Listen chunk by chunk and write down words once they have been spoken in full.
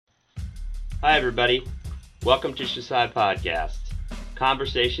Hi, everybody. Welcome to Shasai Podcasts,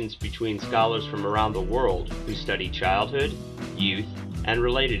 conversations between scholars from around the world who study childhood, youth, and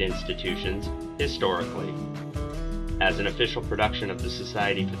related institutions historically. As an official production of the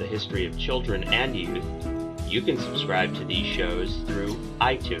Society for the History of Children and Youth, you can subscribe to these shows through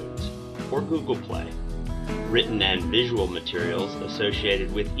iTunes or Google Play. Written and visual materials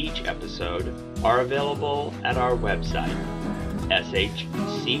associated with each episode are available at our website,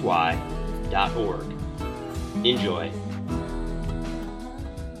 shcy.org. Enjoy.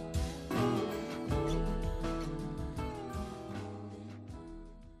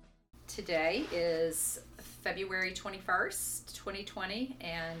 Today is February 21st, 2020,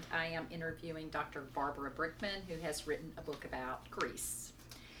 and I am interviewing Dr. Barbara Brickman, who has written a book about Greece.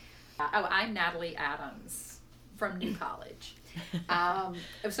 I'm Natalie Adams from New College.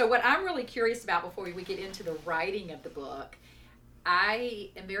 So what I'm really curious about before we get into the writing of the book,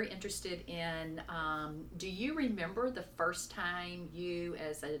 I am very interested in, do you remember the first time you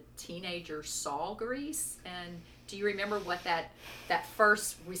as a teenager saw Greece? And do you remember what that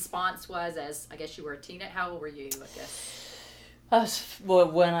first response was as, I guess you were a teenager? How old were you, I guess?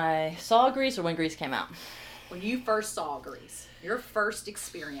 When I saw Greece or when Greece came out? When you first saw Greece, your first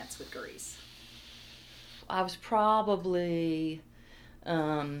experience with Greece. I was probably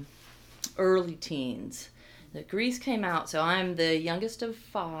early teens. Greece came out, so I'm the youngest of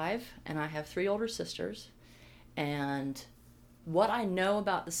 5, and I have 3 older sisters. And what I know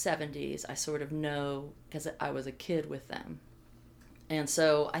about the 70s, I sort of know because I was a kid with them. And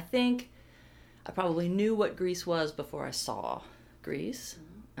so I think I probably knew what Greece was before I saw Greece.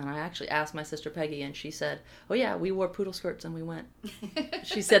 And I actually asked my sister Peggy, and she said, "Oh yeah, we wore poodle skirts and we went."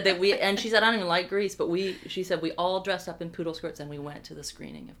 She said that I don't even like Greece, but she said we all dressed up in poodle skirts and we went to the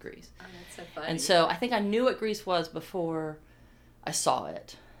screening of Greece. Oh, that's so funny. And so I think I knew what Greece was before I saw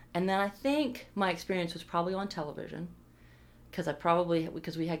it. And then I think my experience was probably on television, because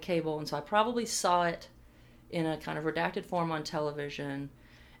we had cable, and so I probably saw it in a kind of redacted form on television.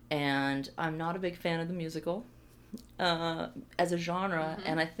 And I'm not a big fan of the musical as a genre,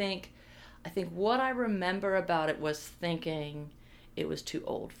 and I think what I remember about it was thinking it was too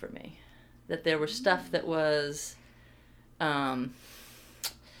old for me, that there was stuff that was like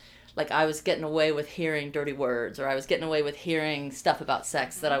I was getting away with hearing dirty words, or I was getting away with hearing stuff about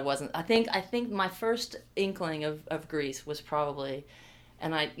sex that I wasn't. I think my first inkling of Greece was probably,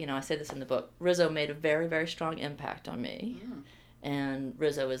 and I say this in the book, Rizzo made a very, very strong impact on me, and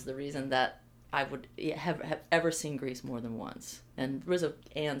Rizzo is the reason that I would have ever seen Greece more than once, and Rizzo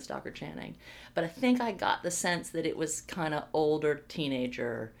and Stockard Channing. But I think I got the sense that it was kind of older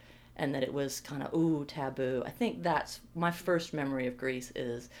teenager, and that it was kind of, taboo. I think that's my first memory of Greece,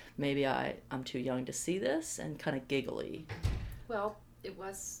 is maybe I'm too young to see this, and kind of giggly. Well, there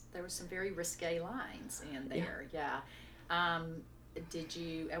were some very risque lines in there, yeah.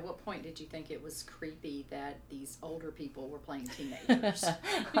 At what point did you think it was creepy that these older people were playing teenagers?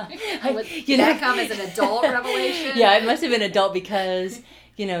 That come as an adult revelation? Yeah, it must have been adult because,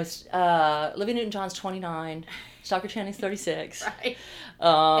 Olivia Newton-John's 29, Stockard Channing's 36. Right.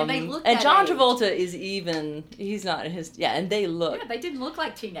 And they look and that John age. Travolta he's not in his, and they look. Yeah, they didn't look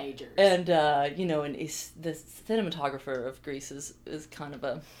like teenagers. And, and the cinematographer of Greece is kind of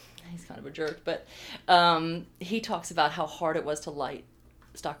he's kind of a jerk, but he talks about how hard it was to light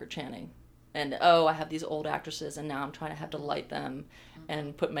Stockard Channing. And, I have these old actresses, and now I'm trying to have to light them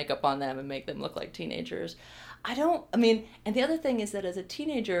and put makeup on them and make them look like teenagers. And the other thing is that as a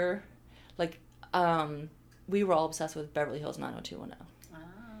teenager, we were all obsessed with Beverly Hills 90210.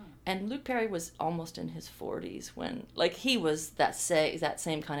 And Luke Perry was almost in his 40s when, he was that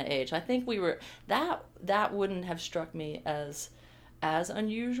same kind of age. I think we were, that wouldn't have struck me as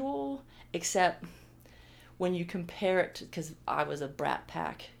unusual, except when you compare it to, because I was a Brat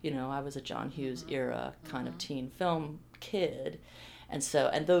Pack, I was a John Hughes era kind of teen film kid, and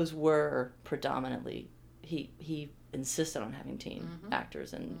those were predominantly, he insisted on having teen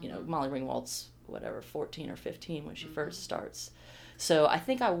actors, and Molly Ringwald's 14 or 15 when she first starts. So I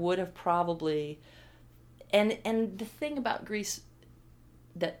think I would have probably, and the thing about Greece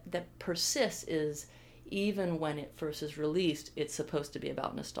that persists is, even when it first is released, it's supposed to be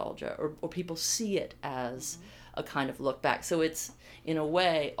about nostalgia, or people see it as a kind of look back. So it's, in a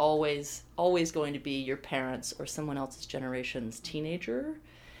way, always going to be your parents' or someone else's generation's teenager.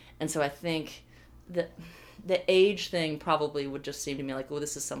 And so I think that the age thing probably would just seem to me like,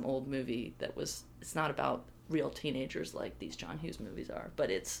 this is some old movie it's not about real teenagers like these John Hughes movies are,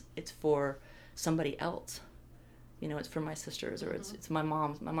 but it's for somebody else. It's for my sisters, or it's my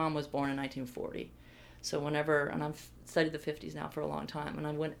mom's. My mom was born in 1940. So whenever, and I've studied the 50s now for a long time,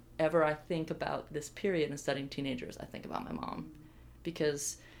 and whenever I think about this period and studying teenagers, I think about my mom.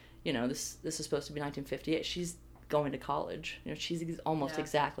 Because, this is supposed to be 1958. She's going to college. She's almost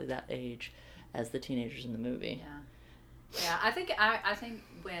exactly that age as the teenagers in the movie. Yeah. I think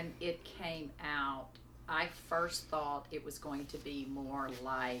when it came out, I first thought it was going to be more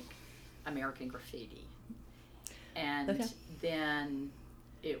like American Graffiti. And then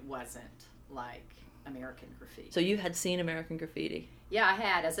it wasn't like American Graffiti. So you had seen American Graffiti? Yeah, I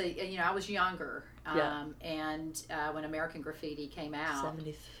had. I was younger. And when American Graffiti came out.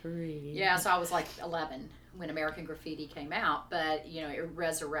 73. Yeah, so I was like 11 when American Graffiti came out. But, it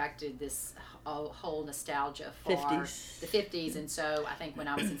resurrected this whole nostalgia for 50s. The 50s. And so I think when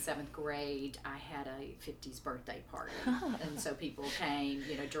I was in 7th grade, I had a 50s birthday party. And so people came,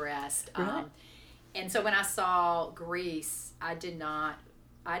 dressed. Right. And so when I saw Grease, I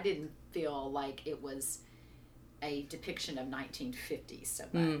didn't feel like it was a depiction of 1950s so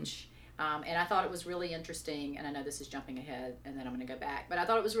much. And I thought it was really interesting, and I know this is jumping ahead and then I'm going to go back, but I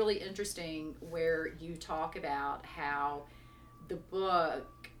thought it was really interesting where you talk about how the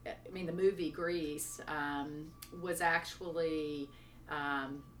movie Grease was actually,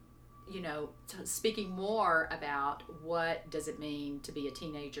 speaking more about what does it mean to be a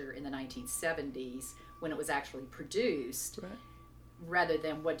teenager in the 1970s when it was actually produced. Right. Rather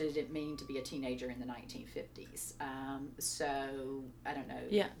than what did it mean to be a teenager in the 1950s. So, I don't know.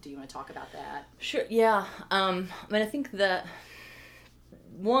 Yeah. Do you want to talk about that? Sure, yeah. I think that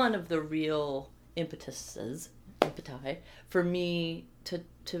one of the real impeti for me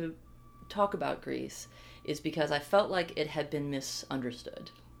to talk about Grease is because I felt like it had been misunderstood,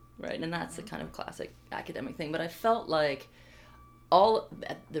 right? And that's a kind of classic academic thing. But I felt like all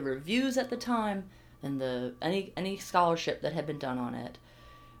the reviews at the time and any scholarship that had been done on it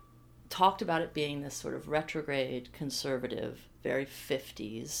talked about it being this sort of retrograde, conservative, very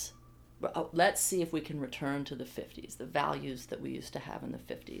 50s. Let's see if we can return to the 50s, the values that we used to have in the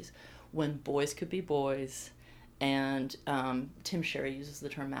 50s, when boys could be boys. And Tim Sherry uses the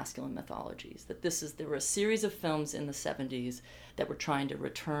term masculine mythologies, that there were a series of films in the 70s that were trying to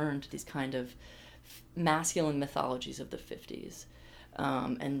return to these kind of masculine mythologies of the 50s.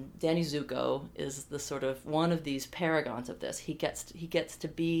 And Danny Zuko is the sort of one of these paragons of this. He gets to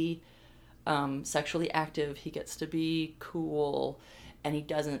be sexually active. He gets to be cool, and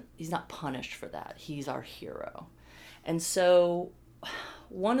he's not punished for that. He's our hero. And so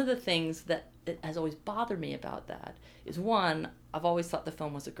one of the things that has always bothered me about that is, one, I've always thought the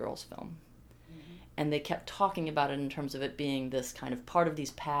film was a girls' film. Mm-hmm. And they kept talking about it in terms of it being this kind of part of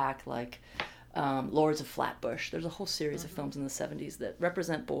these pack, like Lords of Flatbush. There's a whole series of films in the 70s that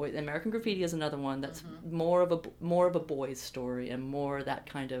represent boys. American Graffiti is another one that's more of a boys' story, and more that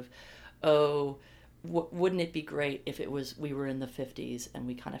kind of, wouldn't it be great if we were in the 50s and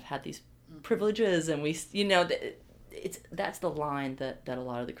we kind of had these privileges, and we, that's the line that a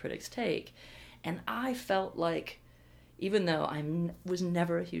lot of the critics take. And I felt like, even though I was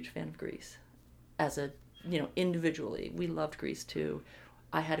never a huge fan of Grease, individually, we loved Grease too.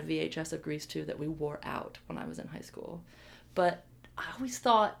 I had a VHS of Grease 2 that we wore out when I was in high school. But I always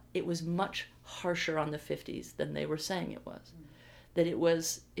thought it was much harsher on the 50s than they were saying it was. That it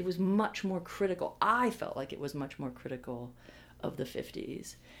was much more critical. I felt like it was much more critical of the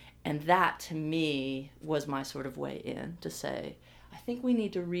 50s. And that, to me, was my sort of way in to say, I think we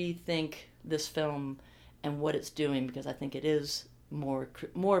need to rethink this film and what it's doing, because I think it is more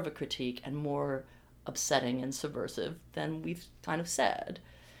of a critique and more upsetting and subversive than we've kind of said.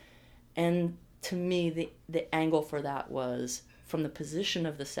 And to me, the angle for that was from the position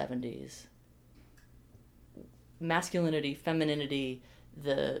of the 70s, masculinity, femininity,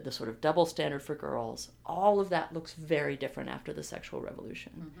 the sort of double standard for girls, all of that looks very different after the sexual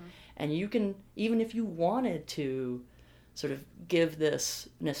revolution. Mm-hmm. And you can, even if you wanted to sort of give this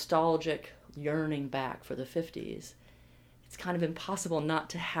nostalgic yearning back for the 50s, it's kind of impossible not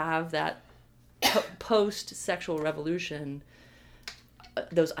to have that post-sexual revolution,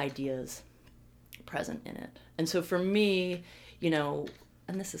 those ideas present in it. And so for me, and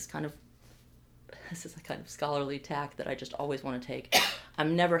this is a kind of scholarly tack that I just always want to take.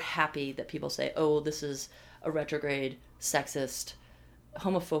 I'm never happy that people say, this is a retrograde, sexist,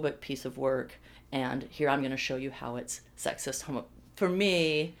 homophobic piece of work, and here I'm going to show you how it's sexist. For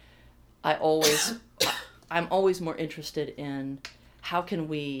me, I'm always more interested in how can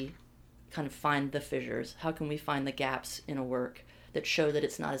we kind of find the fissures, how can we find the gaps in a work that show that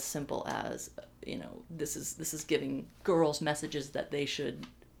it's not as simple as, this is giving girls messages that they should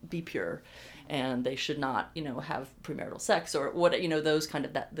be pure, and they should not, have premarital sex or what, those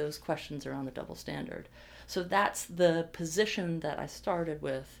those questions around the double standard. So that's the position that I started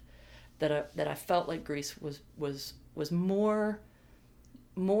with, that I felt like Grease was more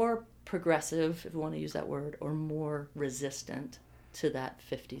progressive, if you want to use that word, or more resistant to that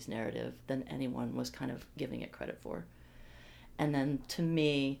 50s narrative than anyone was kind of giving it credit for. And then to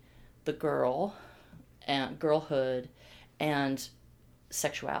me, the girl and girlhood and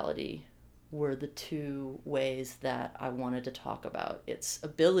sexuality were the two ways that I wanted to talk about its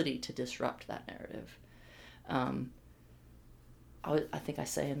ability to disrupt that narrative. I think I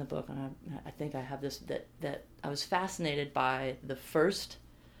say in the book, and I think I have this, that I was fascinated by the first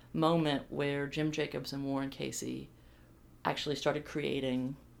moment where Jim Jacobs and Warren Casey actually started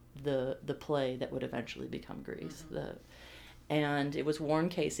creating the play that would eventually become Grease. Mm-hmm. And it was Warren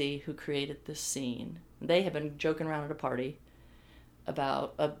Casey who created this scene. They had been joking around at a party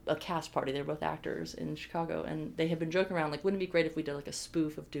about a cast party. They were both actors in Chicago, and they had been joking around, like, wouldn't it be great if we did like a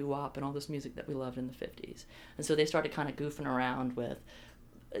spoof of doo-wop and all this music that we loved in the 50s? And so they started kind of goofing around with,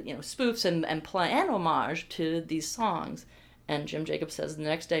 spoofs and play and homage to these songs. And Jim Jacobs says the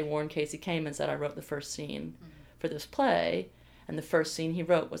next day Warren Casey came and said, I wrote the first scene for this play, and the first scene he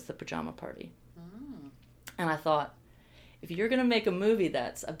wrote was the pajama party. And I thought, if you're going to make a movie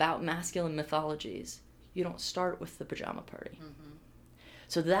that's about masculine mythologies, you don't start with the pajama party.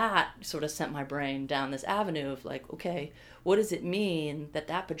 So that sort of sent my brain down this avenue of like, okay, what does it mean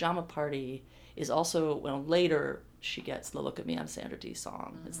that pajama party is also, well, later she gets the Look at Me, I'm Sandra Dee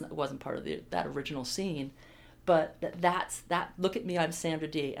song. It wasn't part of that original scene, but that Look at Me, I'm Sandra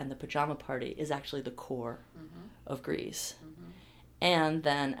Dee and the pajama party is actually the core of Grease. And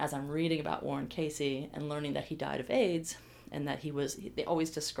then as I'm reading about Warren Casey and learning that he died of AIDS, and that they always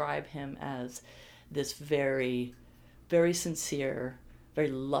describe him as this very, very sincere, very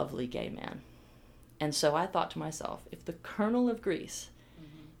lovely gay man. And so I thought to myself, if the kernel of Grease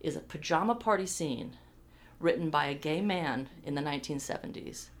is a pajama party scene written by a gay man in the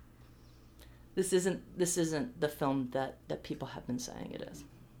 1970s, this isn't the film that people have been saying it is.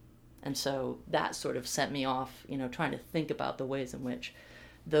 And so that sort of sent me off, trying to think about the ways in which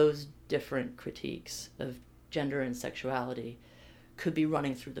those different critiques of gender and sexuality could be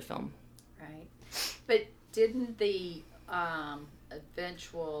running through the film. Right. But didn't the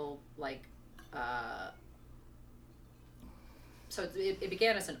eventual, so it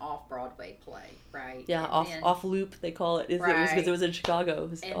began as an off-Broadway play, right? Yeah, off loop, they call it. Right. It was because it was in Chicago.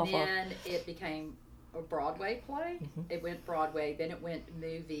 Then it became a Broadway play. It went Broadway, then it went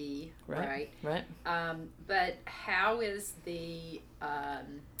movie, right? Right. But how is the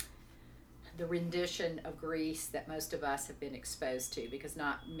rendition of Grease that most of us have been exposed to, because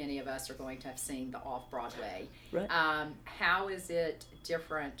not many of us are going to have seen the off-Broadway. Right. How is it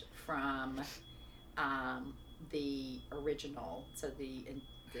different from the original? So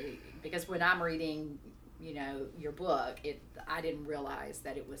because when I'm reading, your book, I didn't realize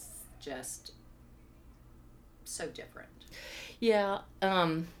that it was just so different. Yeah.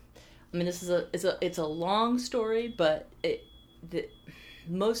 This is it's a long story, but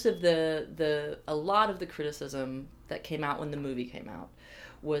most of a lot of the criticism that came out when the movie came out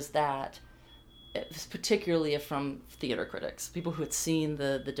was that, particularly from theater critics, people who had seen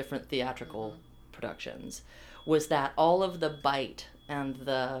the different theatrical productions, was that all of the bite and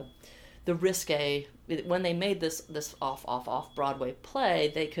the risque, when they made this off Broadway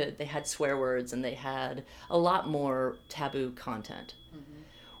play, they had swear words and they had a lot more taboo content.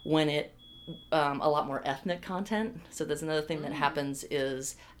 When a lot more ethnic content. So there's another thing that happens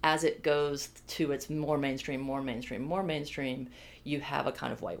is as it goes to its more mainstream, you have a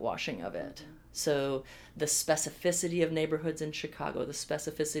kind of whitewashing of it. So the specificity of neighborhoods in Chicago, the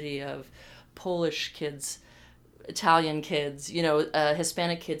specificity of Polish kids, Italian kids,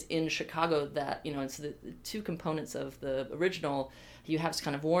 Hispanic kids in Chicago, that, it's the two components of the original. You have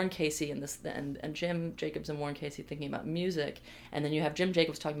kind of Warren Casey and Jim Jacobs and Warren Casey thinking about music, and then you have Jim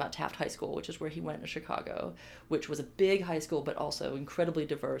Jacobs talking about Taft High School, which is where he went in Chicago, which was a big high school but also incredibly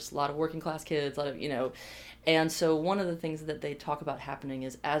diverse, a lot of working class kids, a lot of, and so one of the things that they talk about happening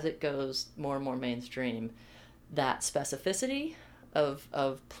is as it goes more and more mainstream, that specificity of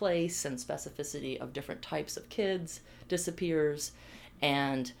place and specificity of different types of kids disappears,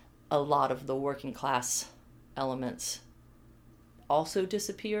 and a lot of the working class elements also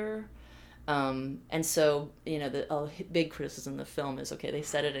disappear. And so, the big criticism of the film is, okay, they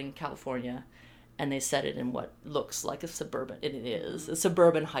set it in California and they set it in what looks like a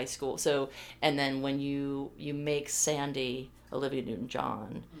suburban high school. So, and then when you make Sandy Olivia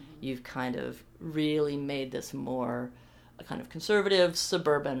Newton-John, you've kind of really made this more a kind of conservative,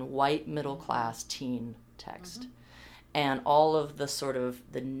 suburban, white, middle-class teen text. And all of the sort of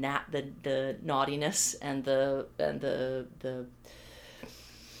the naughtiness and the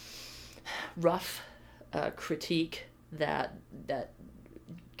rough critique that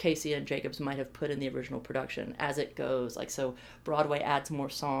Casey and Jacobs might have put in the original production as it goes. Like, so Broadway adds more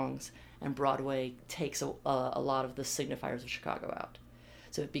songs, and Broadway takes a lot of the signifiers of Chicago out.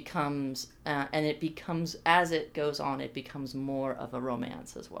 So it becomes, as it goes on, it becomes more of a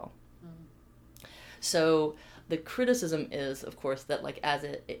romance as well. So the criticism is, of course, that like as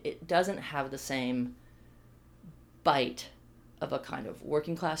it doesn't have the same bite of a kind of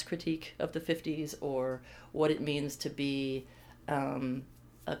working class critique of the 50s, or what it means to be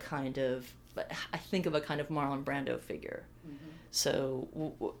a kind of, I think of a kind of Marlon Brando figure. So,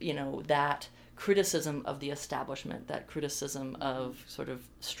 that criticism of the establishment, that criticism of sort of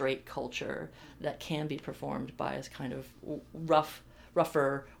straight culture that can be performed by a kind of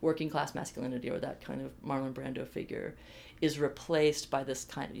rougher working class masculinity, or that kind of Marlon Brando figure, is replaced by this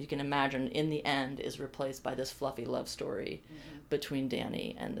kind of, you can imagine in the end, is replaced by this fluffy love story between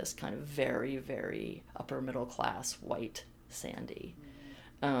Danny and this kind of very, very upper middle class white Sandy.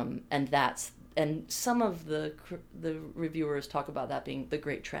 And some of the reviewers talk about that being the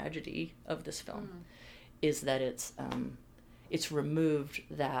great tragedy of this film, is that it's removed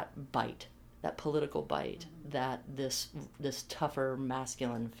that bite, that political bite that this tougher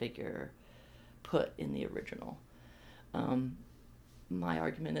masculine figure put in the original. My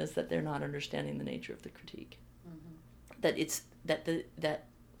argument is that they're not understanding the nature of the critique. That it's that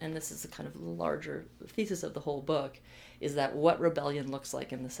and this is a kind of larger thesis of the whole book, is that what rebellion looks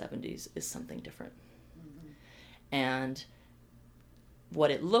like in the 70s is something different. And what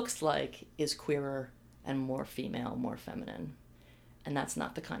it looks like is queerer and more female, more feminine. And that's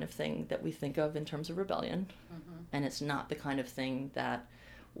not the kind of thing that we think of in terms of rebellion. And it's not the kind of thing that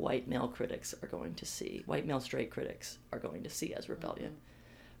white male critics are going to see, white male straight critics are going to see as rebellion.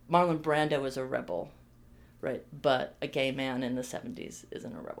 Marlon Brando is a rebel, right? But a gay man in the 70s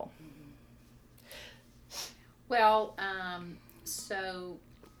isn't a rebel. Well, so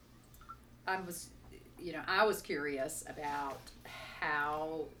I was curious about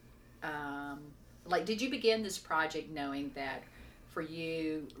how, did you begin this project knowing that for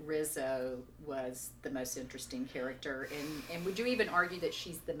you, Rizzo was the most interesting character, and would you even argue that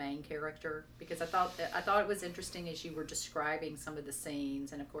she's the main character? Because I thought it was interesting as you were describing some of the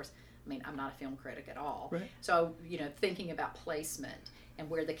scenes, and of course, I mean, I'm not a film critic at all, right. So thinking about placement and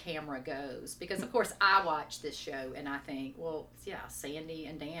where the camera goes, because of course I watch this show and I think, well, yeah, Sandy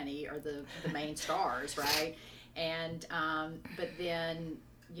and Danny are the main stars, right? And but then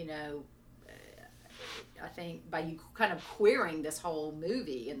I think by you kind of queering this whole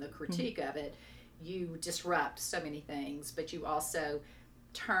movie and the critique of it, you disrupt so many things, but you also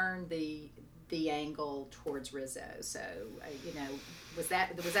turn the angle towards Rizzo. So is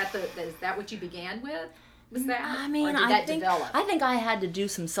that what you began with? Was that? I mean, or did that develop? I think I had to do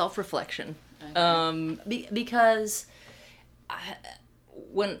some self-reflection, because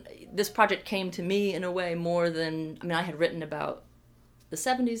when this project came to me in a way more than, I mean, I had written about the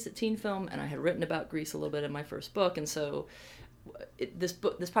 70s teen film, and I had written about Grease a little bit in my first book, and so this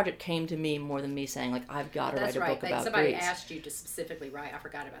project came to me more than me saying, like, I've got to write a book about somebody Grease. asked you to specifically write. I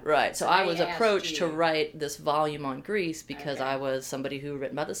forgot about that. Right, so I was approached to write this volume on Grease because I was somebody who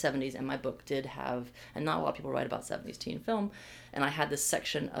written about the 70s, and my book did have, and not a lot of people write about 70s teen film, and I had this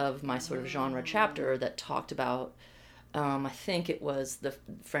section of my sort of genre chapter that talked about, I think it was the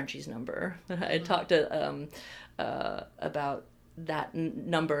Frenchie's number. I talked about that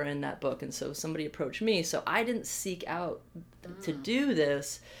number in that book, and so somebody approached me, so I didn't seek out to do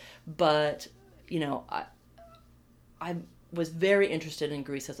this, but I was very interested in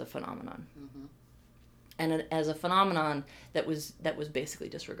Grease as a phenomenon, and as a phenomenon that was basically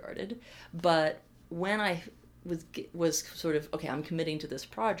disregarded. But when I was sort of, okay, I'm committing to this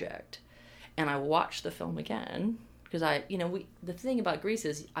project, and I watched the film again, because the thing about Grease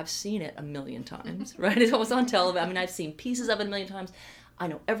is I've seen it a million times, right? It's always on television. I mean, I've seen pieces of it a million times. I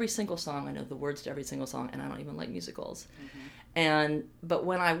know every single song. I know the words to every single song, and I don't even like musicals. But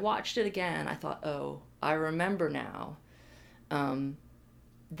when I watched it again, I thought, oh, I remember now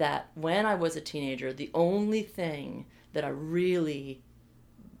that when I was a teenager, the only thing that I really,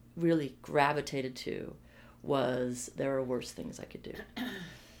 really gravitated to was There Are Worse Things I Could Do.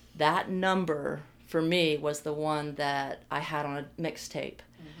 That number for me was the one that I had on a mixtape.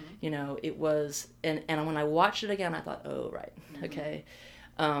 It was, and when I watched it again, I thought, oh, right, okay,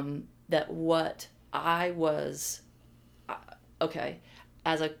 that what I was, okay,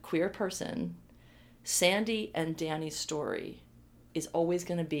 as a queer person, Sandy and Danny's story is always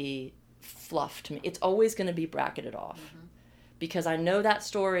going to be fluff to me. It's always going to be bracketed off. Mm-hmm. Because I know that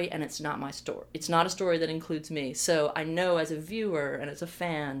story and it's not my story. It's not a story that includes me. So I know as a viewer and as a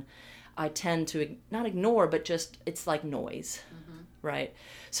fan, I tend to not ignore, but just, it's like noise, right?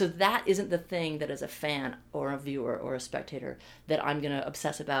 So that isn't the thing that as a fan or a viewer or a spectator that I'm going to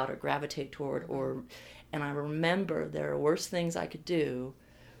obsess about or gravitate toward. And I remember there are worse things I could do,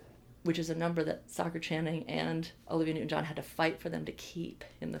 which is a number that Stockard Channing and Olivia Newton-John had to fight for them to keep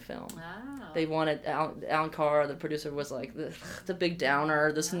in the film. Oh. They wanted, Alan Carr, the producer, was like, the big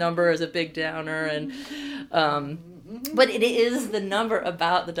downer, this number is a big downer. And but it is the number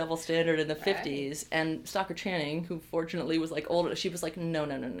about the double standard in the 50s. And Stockard Channing, who fortunately was like older, she was like, no.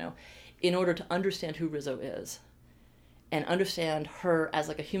 In order to understand who Rizzo is and understand her as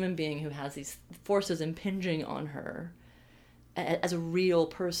like a human being who has these forces impinging on her, as a real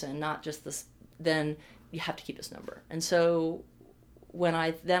person, not just this, then you have to keep this number. And so when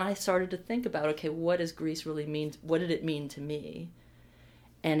I started to think about, okay, what does Grease really mean? What did it mean to me?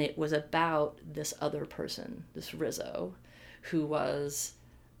 And it was about this other person, this Rizzo, who was,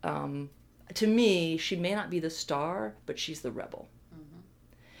 to me, she may not be the star, but she's the rebel.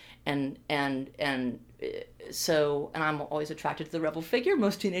 Mm-hmm. And so I'm always attracted to the rebel figure.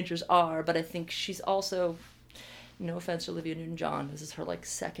 Most teenagers are, but I think she's also, no offense to Olivia Newton-John, this is her like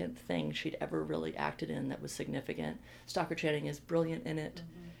second thing she'd ever really acted in that was significant. Stockard Channing is brilliant in it.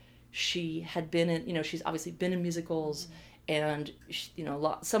 Mm-hmm. She had been in, she's obviously been in musicals, and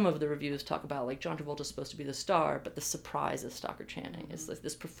some of the reviews talk about like John Travolta's supposed to be the star, but the surprise is Stockard Channing. It's like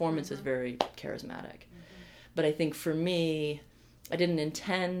this performance is very charismatic. But I think for me, I didn't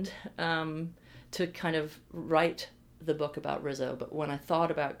intend to kind of write the book about Rizzo, but when I thought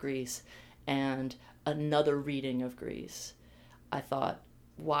about Grease and another reading of Grease, I thought,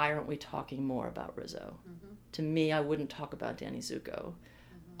 why aren't we talking more about Rizzo? Mm-hmm. To me, I wouldn't talk about Danny Zuko,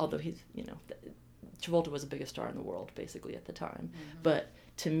 although he's, Travolta was the biggest star in the world, basically, at the time. Mm-hmm. But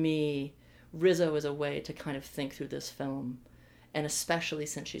to me, Rizzo is a way to kind of think through this film, and especially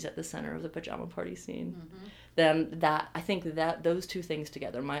since she's at the center of the pajama party scene, then I think that those two things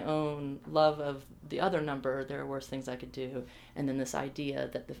together, my own love of the other number, There Are Worse Things I Could Do, and then this idea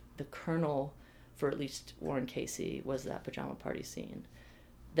that the kernel for at least Warren Casey was that pajama party scene.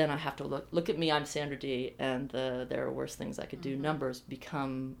 Then I have to look at me, I'm Sandra Dee, and There Are Worse Things I Could Do numbers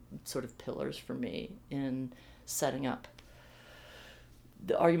become sort of pillars for me in setting up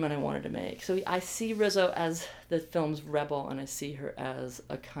the argument I wanted to make. So I see Rizzo as the film's rebel, and I see her as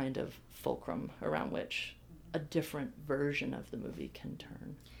a kind of fulcrum around which a different version of the movie can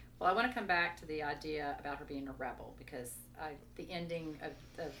turn. Well, I want to come back to the idea about her being a rebel, because the ending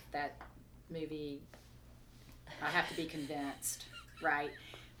of that movie, I have to be convinced, right?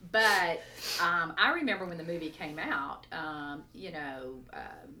 But I remember when the movie came out,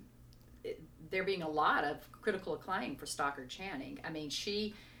 there being a lot of critical acclaim for Stockard Channing. I mean,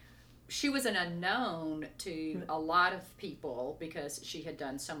 she was an unknown to a lot of people because she had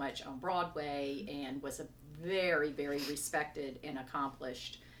done so much on Broadway and was a very, very respected and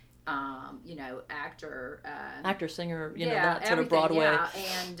accomplished actor, singer, that sort of Broadway.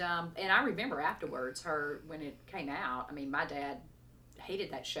 Yeah, and I remember afterwards when it came out. I mean, my dad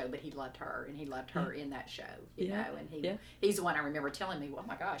hated that show, but he loved her, and he loved her in that show, and he's the one I remember telling me, oh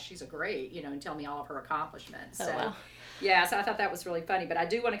my gosh, she's a great, and telling me all of her accomplishments. So, wow. Yeah, so I thought that was really funny, but I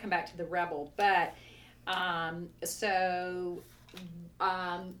do want to come back to the rebel, but,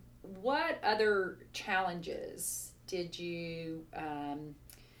 what other challenges did you,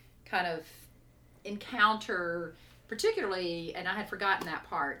 kind of encounter, particularly, and I had forgotten that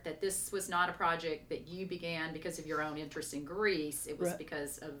part, that this was not a project that you began because of your own interest in Grease. It was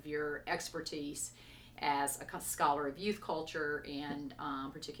because of your expertise as a scholar of youth culture and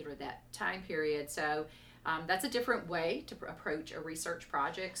particularly that time period. So that's a different way to approach a research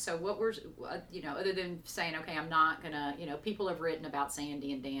project. So what were, other than saying, okay, I'm not going to, people have written about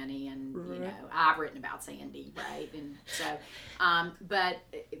Sandy and Danny, and, I've written about Sandy, right? And so, but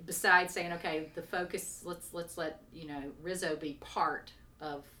besides saying, okay, the focus, let's let, Rizzo be part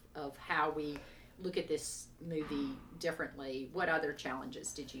of how we look at this movie differently, what other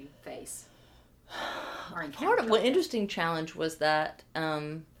challenges did you face? One interesting challenge was that,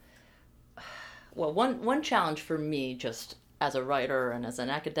 one challenge for me, just as a writer and as an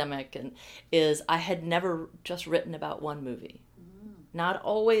academic, is I had never just written about one movie. Not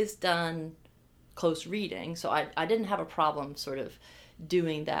always done close reading, so I didn't have a problem sort of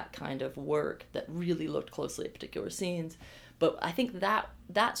doing that kind of work that really looked closely at particular scenes. But I think that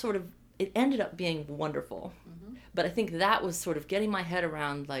sort of, it ended up being wonderful. But I think that was sort of getting my head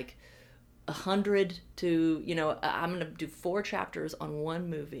around, like, 100 to, I'm going to do 4 chapters on one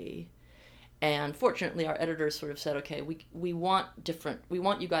movie. And fortunately, our editors sort of said, okay, we want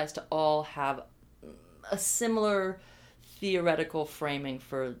you guys to all have a similar theoretical framing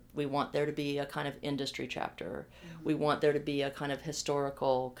we want there to be a kind of industry chapter. Mm-hmm. We want there to be a kind of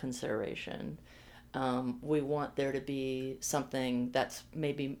historical consideration. We want there to be something that's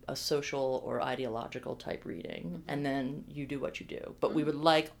maybe a social or ideological type reading, mm-hmm. and then you do what you do. But mm-hmm. we would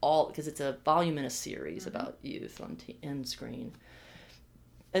like because it's a volume in a series mm-hmm. about youth on screen.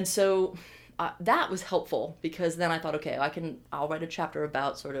 And so that was helpful, because then I thought, okay, I'll write a chapter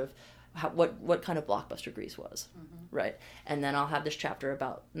about sort of what kind of blockbuster Grease was, mm-hmm. right? And then I'll have this chapter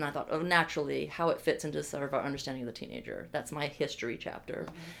about, and I thought, naturally, how it fits into sort of our understanding of the teenager. That's my history chapter.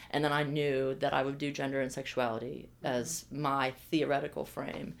 Mm-hmm. And then I knew that I would do gender and sexuality mm-hmm. as my theoretical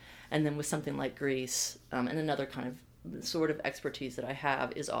frame. And then with something like Grease, and another kind of sort of expertise that I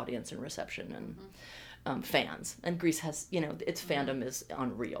have is audience and reception and mm-hmm. Fans. And Grease has, its mm-hmm. fandom is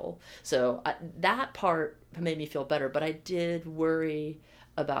unreal. So that part made me feel better, but I did worry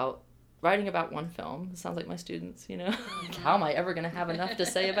about writing about one film. It sounds like my students, mm-hmm. how am I ever going to have enough to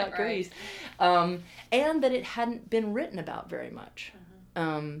say about Grease? And that it hadn't been written about very much.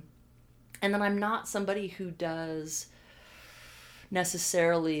 Mm-hmm. And then I'm not somebody who does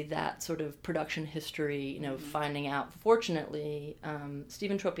necessarily that sort of production history, mm-hmm. finding out. Fortunately,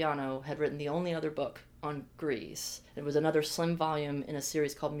 Stephen Tropiano had written the only other book on Grease. It was another slim volume in a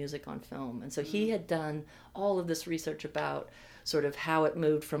series called Music on Film. And so he had done all of this research about sort of how it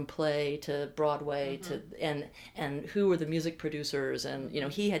moved from play to Broadway mm-hmm. to and who were the music producers, and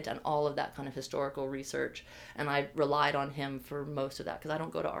he had done all of that kind of historical research, and I relied on him for most of that because I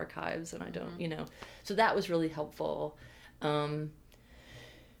don't go to archives and I don't mm-hmm. So that was really helpful. And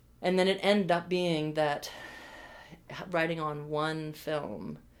then it ended up being that writing on one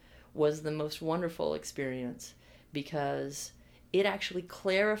film was the most wonderful experience, because it actually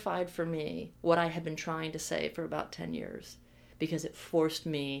clarified for me what I had been trying to say for about 10 years. Because it forced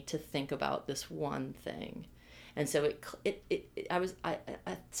me to think about this one thing. And so I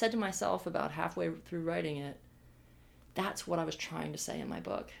said to myself about halfway through writing it, that's what I was trying to say in my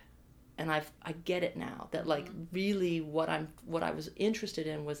book. And I get it now, that like mm-hmm. really what I was interested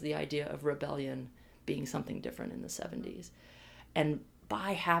in was the idea of rebellion being something different in the 70s. And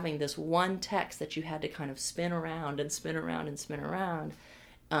by having this one text that you had to kind of spin around and spin around and spin around,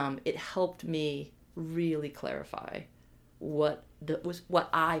 it helped me really clarify what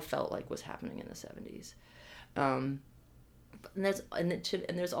I felt like was happening in the 70s. And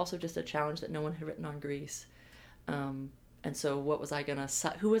there's also just a challenge that no one had written on Grease. And so who was I going to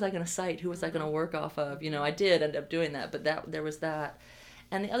cite? Who was I going to work off of? I did end up doing that, but there was that.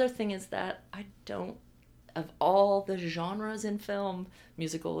 And the other thing is that of all the genres in film,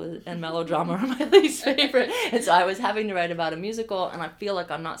 musical and melodrama are my least favorite. And so I was having to write about a musical, and I feel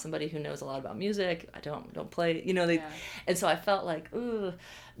like I'm not somebody who knows a lot about music. I don't play, and so I felt like, ooh,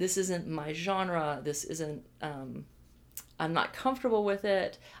 this isn't my genre. This isn't, I'm not comfortable with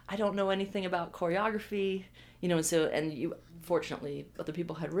it. I don't know anything about choreography, and fortunately, other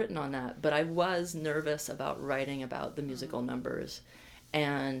people had written on that, but I was nervous about writing about the musical numbers.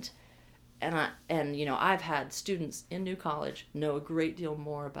 And I've had students in New College know a great deal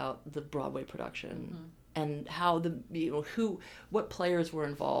more about the Broadway production mm-hmm. and how what players were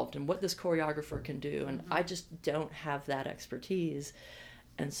involved and what this choreographer can do, and mm-hmm. I just don't have that expertise.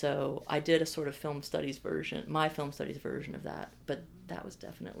 And so I did a sort of my film studies version of that, but that was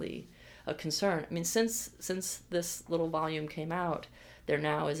definitely a concern. I mean, since this little volume came out, there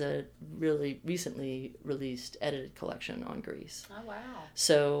now is a really recently released edited collection on Grease. Oh, wow.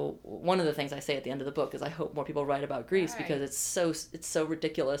 So one of the things I say at the end of the book is I hope more people write about Grease, because it's so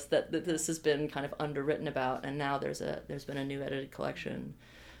ridiculous that this has been kind of underwritten about, and now there's been a new edited collection.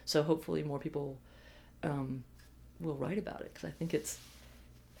 So hopefully more people will write about it, because I think it's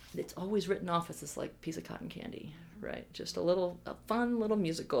always written off as this like piece of cotton candy, right? Just a fun little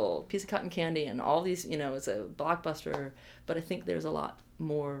musical, piece of cotton candy, and all these, it's a blockbuster. But I think there's a lot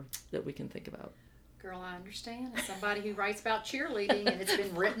more that we can think about. Girl, I understand. As somebody who writes about cheerleading, and it's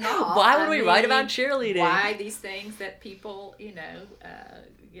been written off. Why would we write about cheerleading? Why these things that people,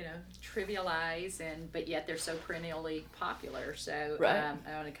 trivialize, but yet they're so perennially popular. So right.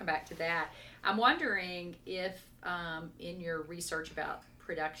 I want to come back to that. I'm wondering if in your research about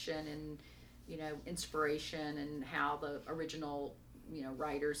production and inspiration and how the original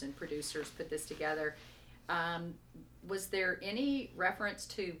writers and producers put this together, was there any reference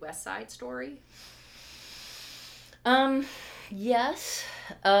to West Side Story? Yes.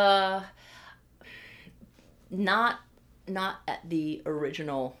 Not at the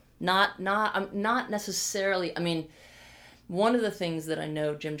original, not necessarily. I mean, one of the things that I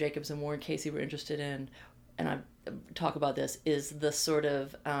know Jim Jacobs and Warren Casey were interested in, and I talk about this, is the sort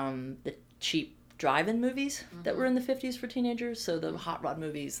of the cheap drive-in movies that were in the 50s for teenagers. So the hot rod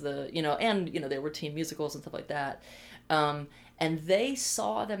movies, there were teen musicals and stuff like that. And they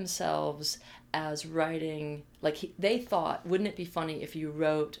saw themselves as writing, they thought, wouldn't it be funny if you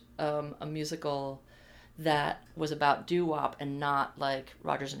wrote a musical that was about doo-wop and not like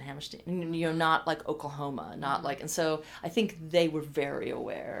Rodgers and Hammerstein, not like Oklahoma, not like, and so I think they were very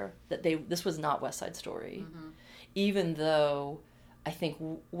aware that this was not West Side Story, even though I think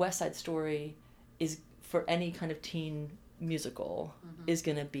West Side Story is, for any kind of teen musical, is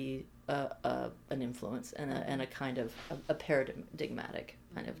going to be an influence and a kind of a paradigmatic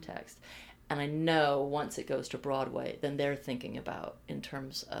kind of text. And I know once it goes to Broadway, then they're thinking about in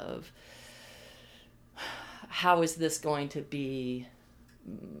terms of how is this going to be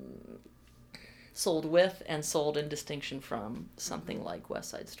sold with and sold in distinction from something like West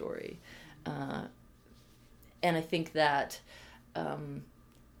Side Story. And I think that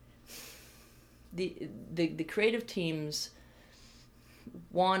the creative teams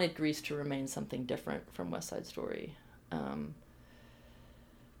wanted Grease to remain something different from West Side Story. Because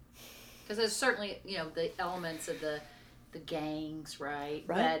there's certainly, the elements of the gangs, right?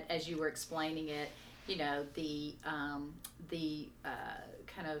 But as you were explaining it, the kind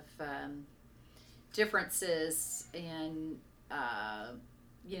of differences in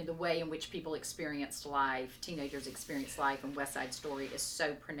the way in which people experienced life, teenagers experience life in West Side Story is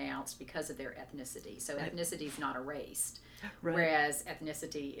so pronounced because of their ethnicity. So ethnicity is not erased, whereas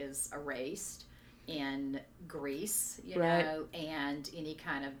ethnicity is erased in Grease, and any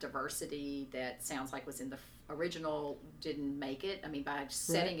kind of diversity that sounds like was in the original didn't make it. I mean, by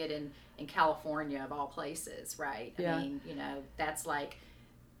setting it in California of all places, right? I mean, that's like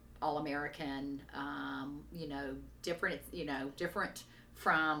all American, different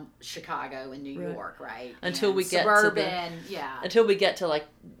from Chicago and New York, right? Until we get suburban, until we get to like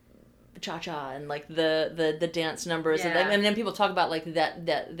cha-cha and like the dance numbers, and then people talk about like that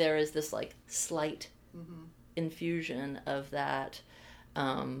there is this like slight infusion of that.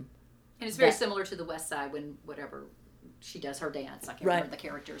 And it's very similar to the West Side when whatever she does her dance. I can't remember the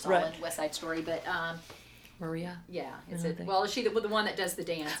characters all in West Side Story, but Maria. Yeah, is it? Well, is she the one that does the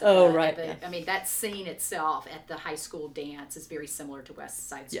dance? Right. I mean, that scene itself at the high school dance is very similar to West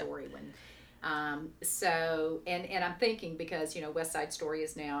Side Story. When, so and I'm thinking because West Side Story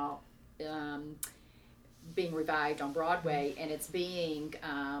is now being revived on Broadway, and it's being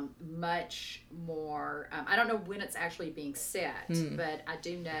much more. I don't know when it's actually being set, but I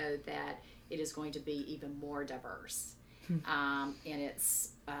do know that it is going to be even more diverse in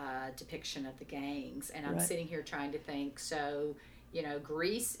its depiction of the gangs. And I'm sitting here trying to think. So,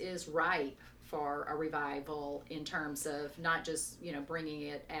 Grease is ripe for a revival in terms of not just bringing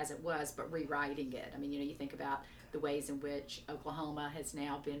it as it was, but rewriting it. I mean, you think about the ways in which Oklahoma has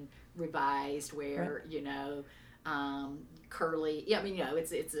now been revised, where Curly. I mean,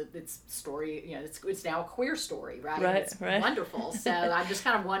 it's story. It's now a queer story, right? It's wonderful. So I'm just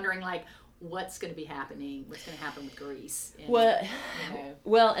kind of wondering, like, what's going to be happening? What's going to happen with Grease? And,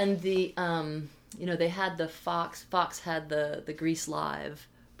 well, and the they had the Fox had the Grease Live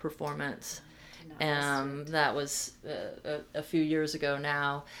performance. That was a few years ago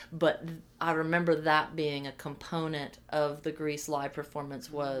now, but I remember that being a component of the Grease Live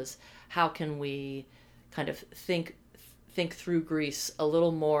performance was how can we kind of think through Grease a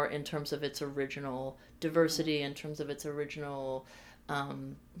little more in terms of its original diversity, in terms of its original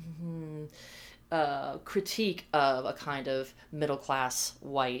critique of a kind of middle-class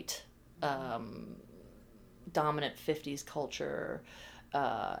white dominant 50s culture,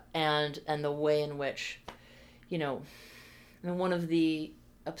 and the way in which one of the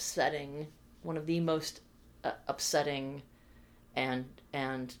most upsetting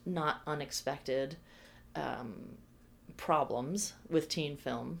and not unexpected problems with teen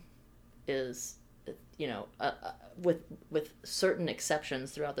film is with certain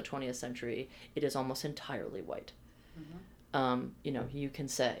exceptions throughout the 20th century, it is almost entirely white. You can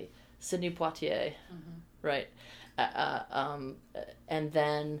say Sidney Poitier, right? And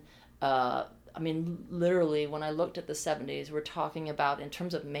then, literally, when I looked at the 70s, we're talking about, in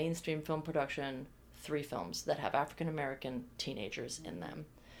terms of mainstream film production, 3 films that have African American teenagers in them.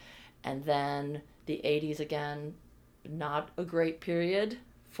 And then the 80s, again, not a great period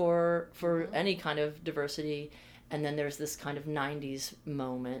for any kind of diversity. And then there's this kind of 90s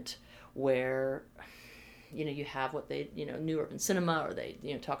moment where you have what they, New Urban Cinema, or they,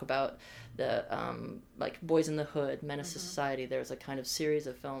 talk about the, like Boys in the Hood, Menace to Society. There's a kind of series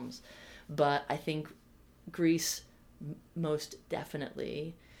of films. But I think Grease most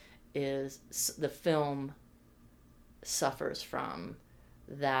definitely is, the film suffers from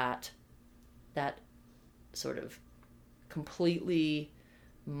that sort of completely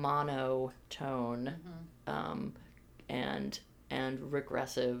monotone, and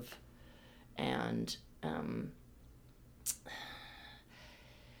regressive, and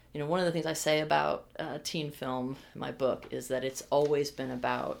one of the things I say about teen film in my book is that it's always been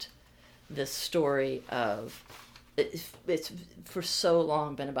about this story of, it's for so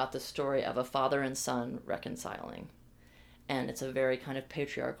long been about the story of a father and son reconciling. And it's a very kind of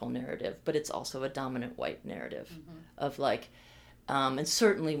patriarchal narrative, but it's also a dominant white narrative of like, and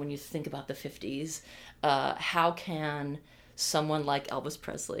certainly when you think about the 50s, how can someone like Elvis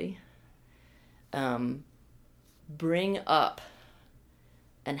Presley bring up,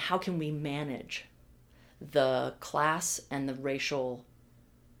 and how can we manage the class and the racial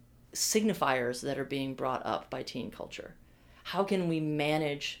signifiers that are being brought up by teen culture? How can we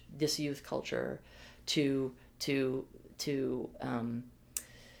manage this youth culture to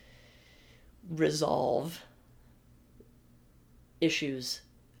resolve issues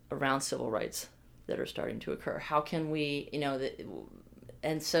around civil rights that are starting to occur? How can we,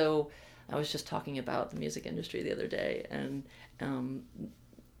 and so I was just talking about the music industry the other day, and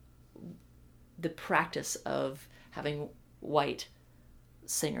the practice of having white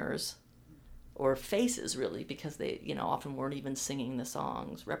singers, or faces really, because they, often weren't even singing the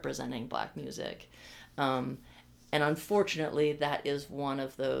songs, representing Black music. And unfortunately, that is one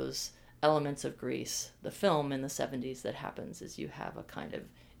of those elements of Grease, the film in the 70s, that happens, is you have a kind of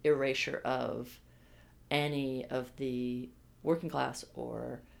erasure of any of the working class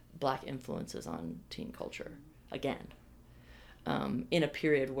or Black influences on teen culture again, in a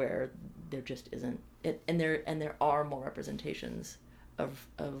period where there just isn't it, and there are more representations of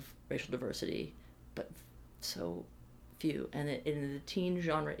racial diversity, but so few, and the teen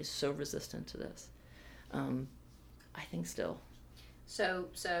genre is so resistant to this. I think still. So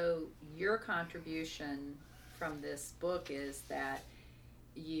your contribution from this book is that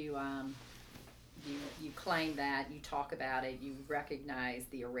you claim that, you talk about it, you recognize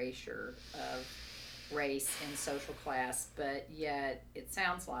the erasure of race and social class, but yet it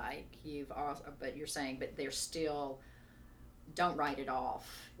sounds like you're saying, but they're still, don't write it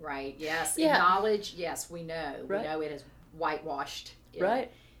off, right? Yes, yeah. Acknowledge, yes, we know. Right. We know it has whitewashed it,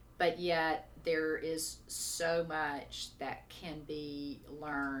 right? But yet there is so much that can be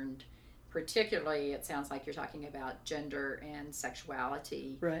learned, particularly it sounds like you're talking about gender and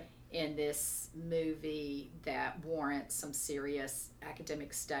sexuality, right, in this movie, that warrants some serious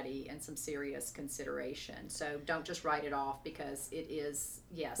academic study and some serious consideration. So don't just write it off, because it is,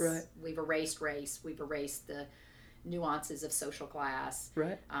 yes, right. We've erased race, we've erased the nuances of social class,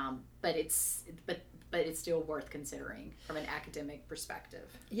 right, but it's still worth considering from an academic perspective.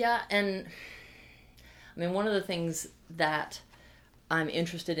 Yeah, and I mean, one of the things that I'm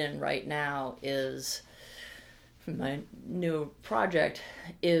interested in right now is, from my new project,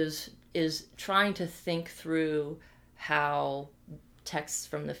 is trying to think through how texts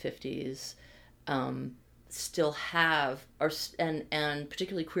from the 50s still have, and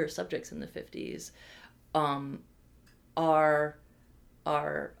particularly queer subjects in the 50s, are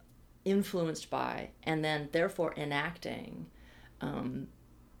influenced by, and then therefore enacting,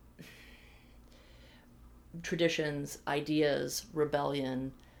 traditions, ideas,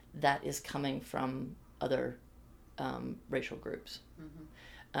 rebellion that is coming from other racial groups.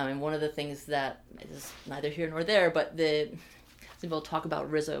 And one of the things that is neither here nor there, but some people talk about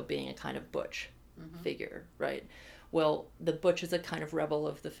Rizzo being a kind of butch figure, right? Well, the butch is a kind of rebel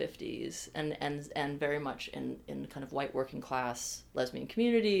of the 50s, and very much in kind of white working class lesbian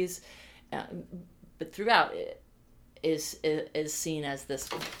communities, but throughout it is seen as this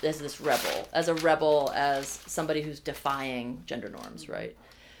rebel, as somebody who's defying gender norms, right?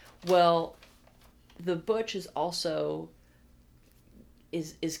 Well, the butch is also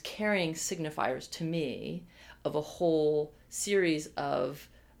is carrying signifiers, to me, of a whole series of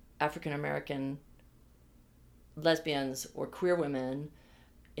African American lesbians or queer women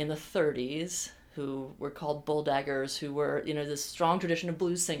in the 30s who were called bulldaggers, who were, this strong tradition of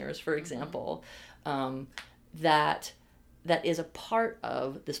blues singers, for example, that is a part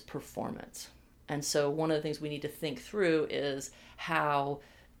of this performance. And so one of the things we need to think through is how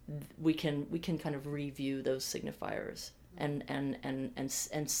we can kind of review those signifiers and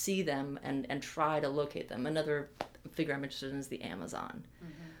see them and try to locate them. Another figure I'm interested in is the Amazon.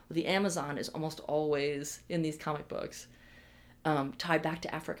 the Amazon is almost always, in these comic books, tied back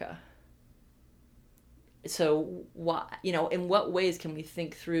to Africa. So, in what ways can we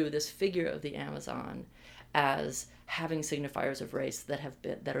think through this figure of the Amazon as having signifiers of race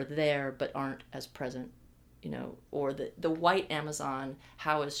that are there but aren't as present, or the white Amazon,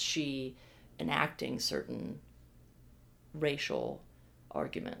 how is she enacting certain racial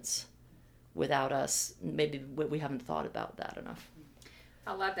arguments without us? Maybe we haven't thought about that enough.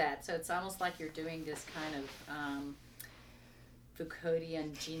 I love that. So it's almost like you're doing this kind of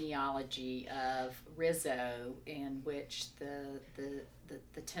Foucauldian genealogy of Rizzo, in which the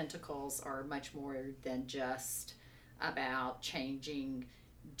tentacles are much more than just about changing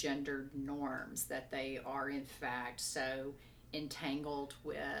gendered norms, that they are in fact so entangled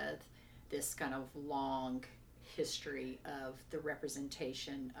with this kind of long history of the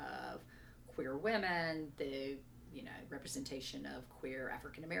representation of queer women, the representation of queer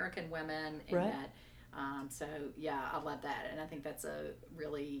African American women, and right. that. So yeah, I love that, and I think that's a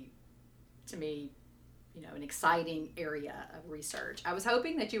really, to me, an exciting area of research. I was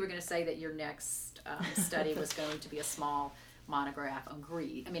hoping that you were going to say that your next study was going to be a small monograph on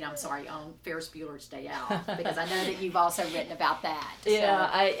Grease. On Ferris Bueller's Day Out, because I know that you've also written about that.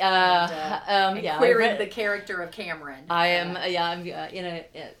 Yeah, queering the character of Cameron. I'm in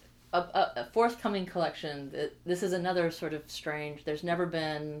a forthcoming collection. This is another sort of strange. There's never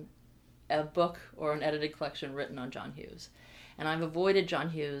been a book or an edited collection written on John Hughes, and I've avoided John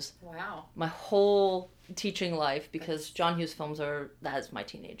Hughes. Wow. My whole teaching life, because John Hughes films that's my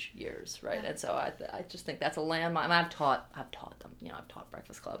teenage years, right? Yeah. And so I just think that's a landmark. I've taught them. I've taught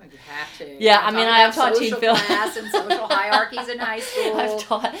Breakfast Club. You have to. Yeah, I've taught teen film class and social hierarchies in high school. I've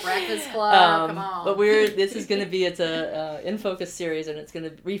taught Breakfast Club. Come on. But this is going to be, it's a In Focus series, and it's going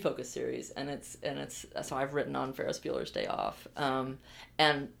to refocus series, and it's so I've written on Ferris Bueller's Day Off, and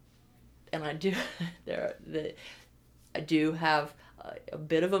I do I do have a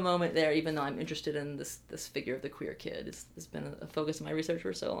bit of a moment there, even though I'm interested in this figure of the queer kid. It's been a focus of my research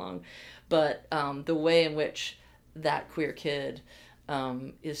for so long. But the way in which that queer kid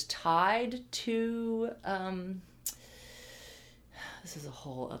is tied to... this is a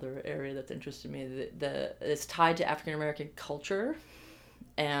whole other area that's interested me. It's tied to African American culture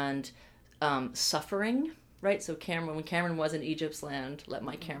and suffering. Right, so when Cameron was in Egypt's land, let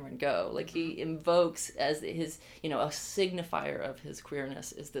my Cameron go. Like, he invokes as his, a signifier of his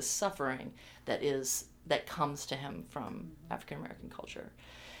queerness is this suffering that comes to him from African American culture.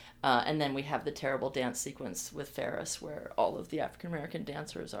 And then we have the terrible dance sequence with Ferris, where all of the African American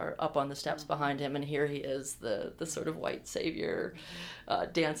dancers are up on the steps behind him, and here he is, the sort of white savior,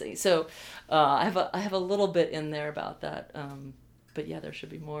 dancing. So I have a little bit in there about that. But yeah, there should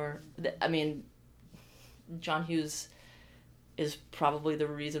be more. John Hughes is probably the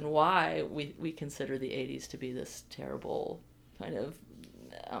reason why we consider the 80s to be this terrible kind of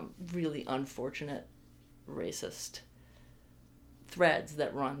really unfortunate racist threads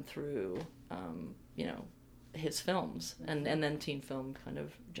that run through his films and then teen film kind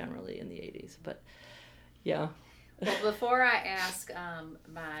of generally in the 80s. But yeah. Well, before I ask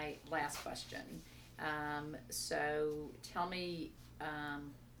my last question, so tell me,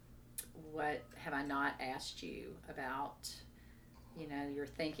 what have I not asked you about, your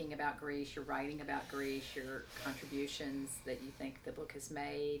thinking about Grease, your writing about Grease, your contributions that you think the book has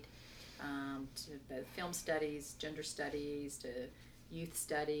made to both film studies, gender studies, to youth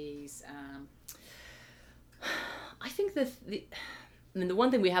studies? I think the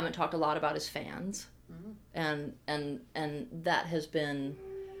one thing we haven't talked a lot about is fans, and that has been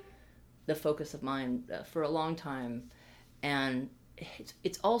the focus of mine for a long time, and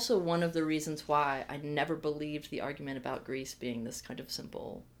it's also one of the reasons why I never believed the argument about Grease being this kind of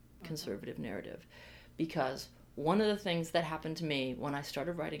simple conservative narrative. Because one of the things that happened to me when I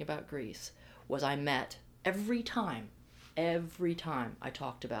started writing about Grease was I met, every time I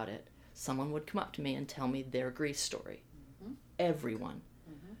talked about it, someone would come up to me and tell me their Grease story. Everyone.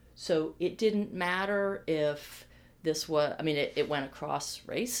 So it didn't matter if this was, it went across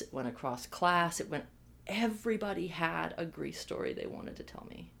race, it went across class, everybody had a Grease story they wanted to tell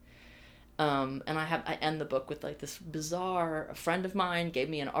me. And I end the book with this bizarre, a friend of mine gave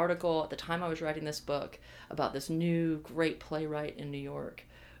me an article at the time I was writing this book about this new great playwright in New York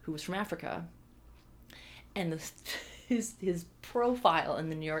who was from Africa. And his profile in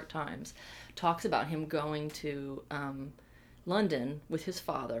the New York Times talks about him going to London with his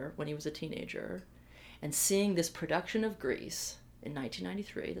father when he was a teenager and seeing this production of Grease in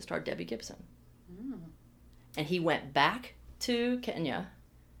 1993 that starred Debbie Gibson. And he went back to Kenya,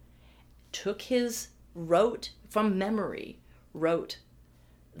 wrote from memory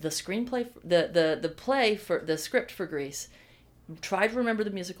the screenplay, the play for the script for Grease, tried to remember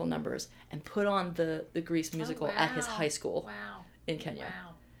the musical numbers, and put on the Grease musical at his high school in Kenya.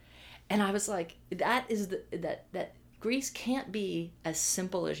 Wow. And I was like, that is that Grease can't be as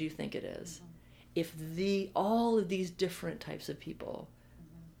simple as you think it is. If all of these different types of people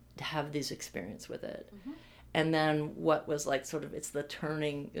have this experience with it. And then what was like sort of, it's the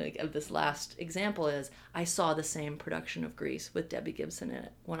turning of this last example is I saw the same production of Grease with Debbie Gibson in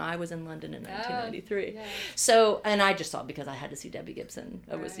it when I was in London in 1993. Yeah. So, and I just saw it because I had to see Debbie Gibson.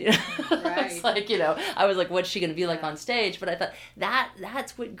 I was, it's like, I was like, what's she going to be like on stage? But I thought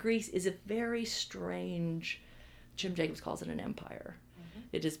that's what Grease is, a very strange, Jim Jacobs calls it an empire.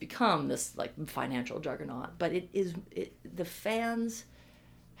 It has become this like financial juggernaut, but the fans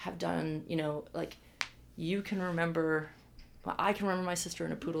have done, like, you can remember, I can remember my sister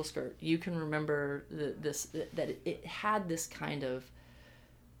in a poodle skirt. You can remember that it had this kind of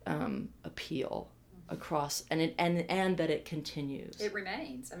appeal across, and that it continues. It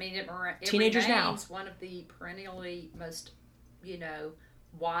remains. I mean, it Teenagers remains now. One of the perennially most,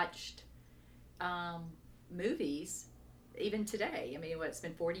 watched movies, even today. I mean, it's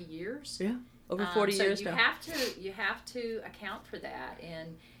been 40 years? Yeah, over 40 years now. You have to account for that,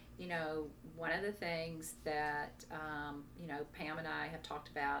 and one of the things that, Pam and I have talked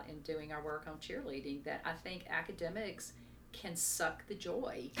about in doing our work on cheerleading, that I think academics can suck the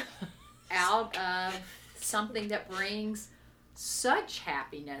joy out of something that brings such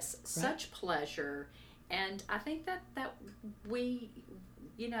happiness, such pleasure. And I think that we,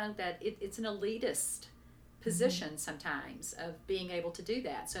 that it's an elitist position sometimes of being able to do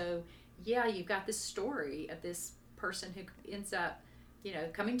that. So, yeah, you've got this story of this person who ends up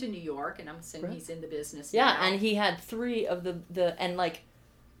coming to New York, and I'm assuming he's in the business now. And he had 3 of the and like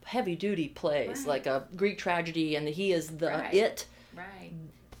heavy duty plays, like a Greek tragedy, and he is the it. Right.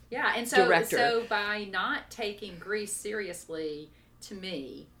 Yeah, and director. So by not taking Grease seriously, to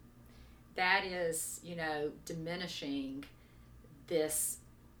me, that is, diminishing this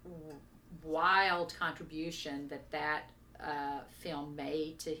wild contribution that film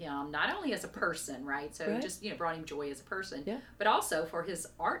made to him, not only as a person, right? So just brought him joy as a person, but also for his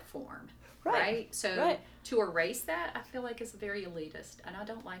art form, right? So to erase that, I feel like is very elitist, and I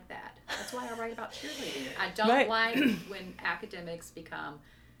don't like that. That's why I write about cheerleading. I don't like when academics become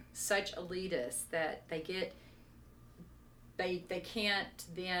such elitists that they can't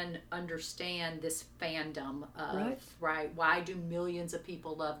then understand this fandom of why do millions of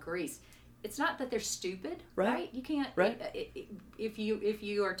people love Grease. It's not that they're stupid, right? You can't. If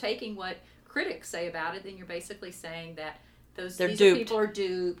you are taking what critics say about it, then you're basically saying that these people are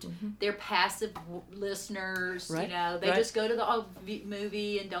duped. They're passive listeners. They just go to the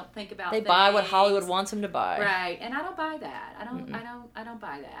movie and don't think about. They buy what Hollywood wants them to buy. Right, and I don't buy that. I don't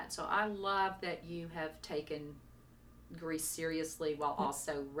buy that. So I love that you have taken Grease seriously while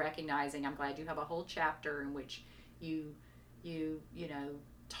also recognizing. I'm glad you have a whole chapter in which you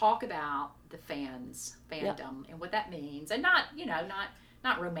talk about the fandom and what that means, and not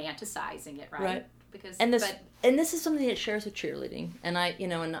romanticizing it, right? Because this is something that shares with cheerleading, and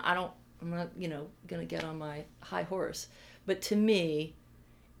I'm not gonna get on my high horse, but to me,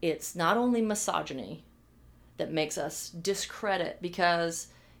 it's not only misogyny that makes us discredit, because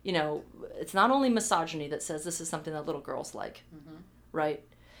it's not only misogyny that says this is something that little girls like, right?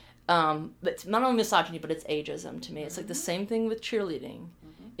 But it's not only misogyny, but it's ageism to me. It's like the same thing with cheerleading.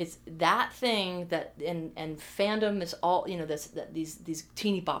 It's that thing that and fandom is all these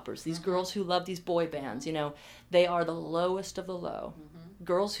teeny boppers, these girls who love these boy bands. They are the lowest of the low.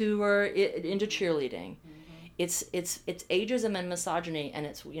 Girls who are into cheerleading. It's ageism and misogyny, and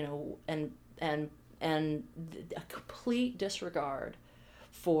it's and a complete disregard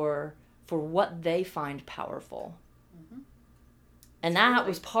for what they find powerful. And that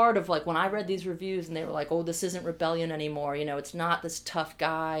was part of, like, when I read these reviews and they were like, oh, this isn't rebellion anymore, it's not this tough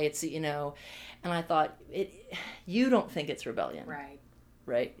guy, it's, and I thought, you don't think it's rebellion.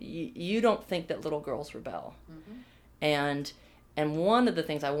 Right? You don't think that little girls rebel. And one of the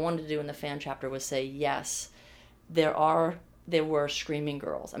things I wanted to do in the fan chapter was say, yes, there were screaming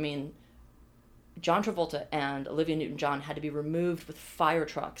girls. I mean, John Travolta and Olivia Newton-John had to be removed with fire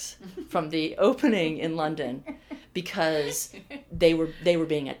trucks from the opening in London because they were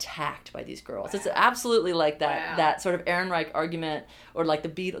being attacked by these girls. It's absolutely like that sort of Ehrenreich argument, or like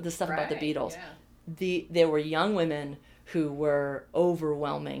the stuff about the Beatles. There were young women who were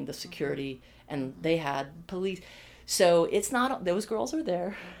overwhelming the security, and they had police. So it's not, those girls are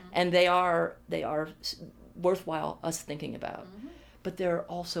there, and they are worthwhile us thinking about. but there are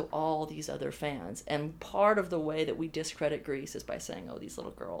also all these other fans. And part of the way that we discredit Grease is by saying, oh, these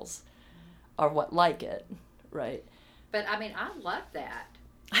little girls are what like it, right? But I mean, I love that.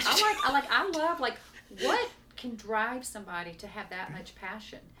 I love what can drive somebody to have that much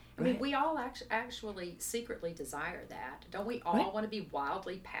passion. I mean, we all actually secretly desire that. Don't we all want to be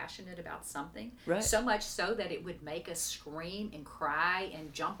wildly passionate about something? Right. So much so that it would make us scream and cry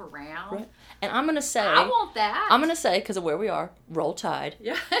and jump around. Right. And I'm going to say... I want that. I'm going to say, because of where we are, roll tide.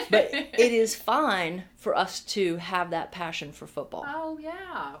 Yeah. But it is fine for us to have that passion for football. Oh,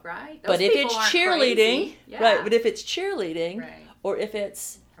 yeah, right. But if it's cheerleading, right, but if it's cheerleading, or if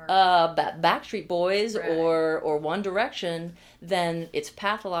it's... Backstreet Boys or One Direction, then it's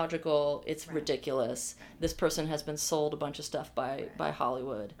pathological, it's ridiculous. This person has been sold a bunch of stuff by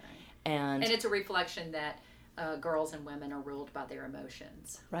Hollywood. And it's a reflection that girls and women are ruled by their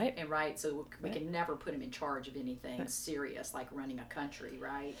emotions. Right. And so we can never put them in charge of anything serious like running a country,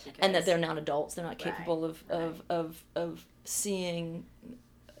 right? Because, and that they're not adults, they're not capable of seeing...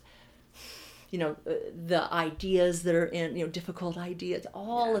 the ideas that are in, difficult ideas,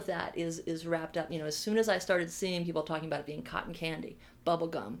 all of that is wrapped up. As soon as I started seeing people talking about it being cotton candy, bubble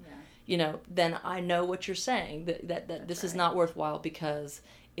gum, then I know what you're saying, that this is not worthwhile because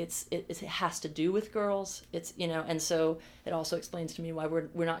it has to do with girls. It's, and so it also explains to me why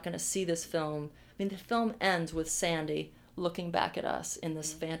we're not going to see this film. I mean, the film ends with Sandy looking back at us in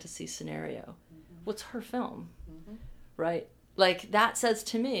this fantasy scenario. What's her film? Right? Like, that says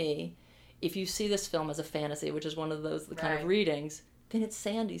to me, if you see this film as a fantasy, which is one of those kind of readings, then it's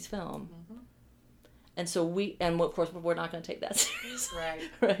Sandy's film. And so of course, we're not going to take that seriously.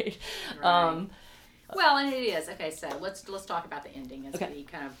 Right. Well, and it is. Okay, so let's talk about the ending as we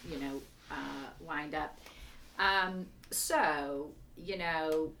kind of, lined up. So,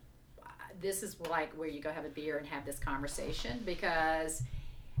 this is like where you go have a beer and have this conversation because,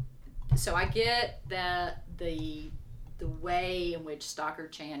 so I get the way in which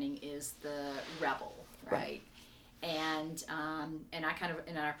Stockard Channing is the rebel, right? And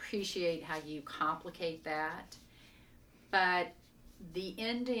I appreciate how you complicate that, but the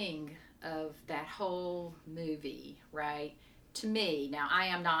ending of that whole movie, right? To me, now I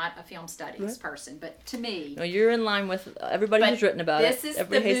am not a film studies person, but to me, no, you're in line with everybody who's written about this it. This is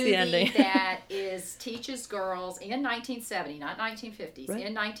Everybody the hates movie the ending. that teaches girls in 1970, not 1950s,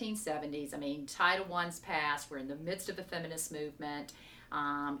 in 1970s. I mean, Title I's passed. We're in the midst of a feminist movement.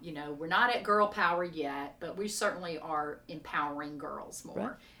 We're not at girl power yet, but we certainly are empowering girls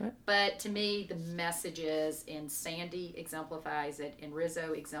more. Right. But to me, the message is, and Sandy exemplifies it, and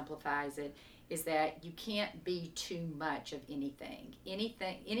Rizzo exemplifies it, is that you can't be too much of anything.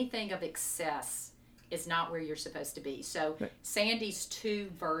 Anything of excess is not where you're supposed to be. So Sandy's too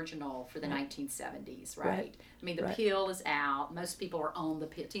virginal for the 1970s, right? I mean, the pill is out. Most people are on the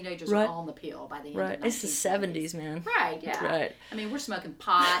pill. Teenagers are on the pill by the end of the 1970s. It's the 70s, man. Right, yeah. Right. I mean, we're smoking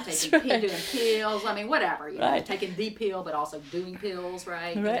pot, doing pills. I mean, whatever. Taking the pill, but also doing pills,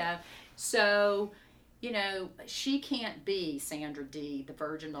 right? So... she can't be Sandra Dee, the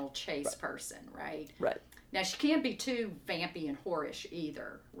virginal chase person, right? Right. Now, she can't be too vampy and whorish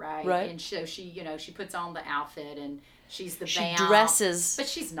either, right? And so she puts on the outfit and she's the vamp. She dresses. But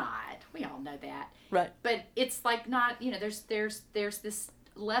she's not. We all know that. Right. But it's like not, there's this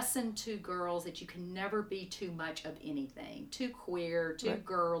lesson to girls that you can never be too much of anything. Too queer, too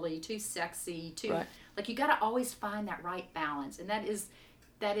girly, too sexy, too... Like, you got to always find that right balance. And that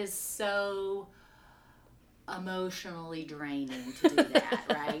is so... emotionally draining to do that,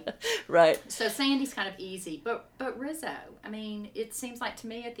 right? Right. So Sandy's kind of easy, but Rizzo, I mean, it seems like to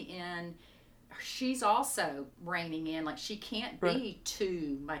me at the end, she's also reining in, like she can't be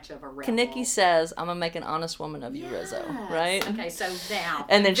too much of a rebel. Kenickie says, "I'm gonna make an honest woman of you, Rizzo." Right? Okay, so now,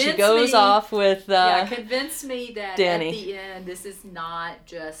 and then she goes off with convince me that Danny. At the end, this is not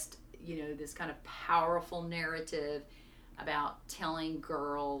just this kind of powerful narrative about telling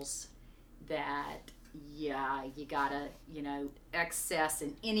girls that. Yeah, you gotta, excess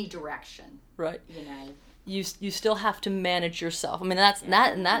in any direction. Right. You still have to manage yourself. I mean,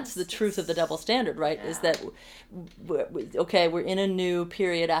 that's the truth of the double standard, right? Yeah. Is that, we're in a new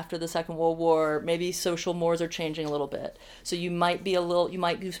period after the Second World War. Maybe social mores are changing a little bit. So you might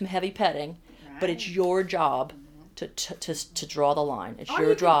do some heavy petting, but it's your job to draw the line. It's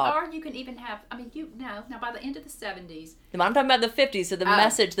your job. Or you can even have, now by the end of the 70s. I'm talking about the 50s, so the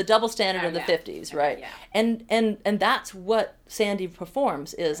message, the double standard of the 50s, right? Yeah. And that's what Sandy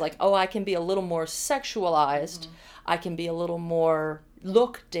performs, is like, I can be a little more sexualized, I can be a little more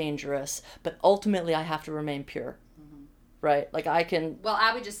look dangerous, but ultimately I have to remain pure, right? Like I can... Well,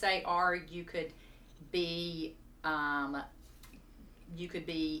 I would just say, or you could be... you could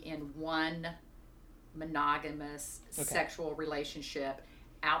be in one monogamous sexual relationship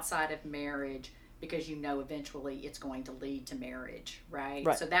outside of marriage because you know eventually it's going to lead to marriage, right?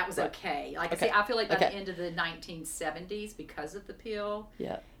 So that was okay. Like I say, I feel like by the end of the 1970s, because of the pill,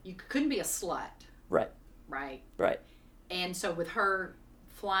 you couldn't be a slut. Right. And so with her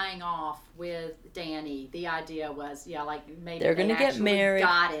flying off with Danny, the idea was, like maybe they're going to get married.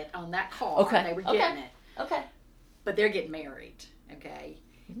 Got it on that car. They were getting it. But they're getting married. Okay.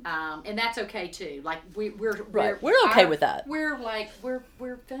 And that's okay too. Like we're okay with that.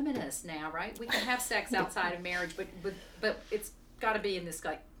 We're feminists now, right? We can have sex outside of marriage, but it's got to be in this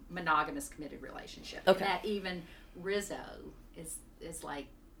like monogamous committed relationship. And that even Rizzo is like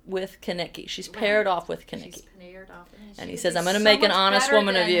with Kenickie. She's paired off with Kenickie. She's paired off, and he says, "I'm going to make an honest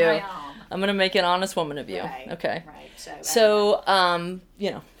woman of you. I'm going to make an honest woman of you." Okay. Right. So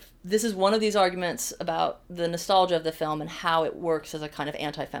this is one of these arguments about the nostalgia of the film and how it works as a kind of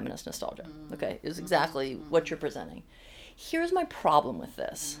anti-feminist nostalgia. Okay, is exactly what you're presenting. Here's my problem with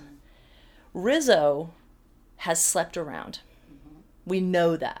this. Rizzo has slept around. We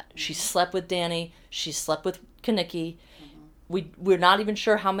know that. She slept with Danny. She slept with Kenickie. We're not even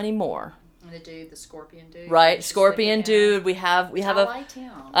sure how many more. And the dude, the Scorpion dude. Right, Scorpion dude. We have I liked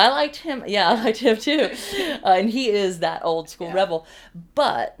him. I liked him. Yeah, I liked him too. And he is that old school rebel.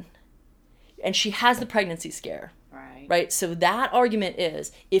 And she has the pregnancy scare. Right? So that argument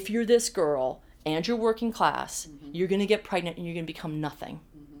is, if you're this girl and you're working class, you're going to get pregnant and you're going to become nothing.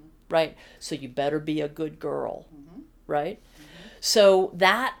 Right? So you better be a good girl. Right? So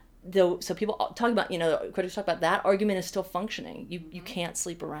people talk about, critics talk about that argument is still functioning. You can't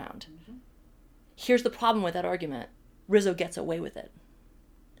sleep around. Here's the problem with that argument. Rizzo gets away with it.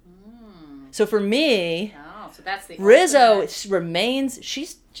 So for me, so that's the Rizzo remains,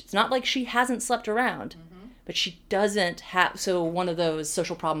 it's not like she hasn't slept around, but she doesn't have, so one of those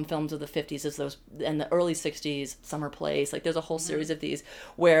social problem films of the 50s is those, and the early 60s, Summer Place, like there's a whole series of these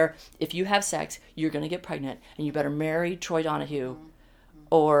where if you have sex, you're going to get pregnant and you better marry Troy Donahue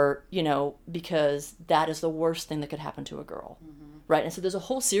or, because that is the worst thing that could happen to a girl. Right? And so there's a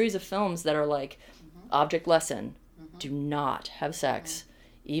whole series of films that are like, object lesson, do not have sex,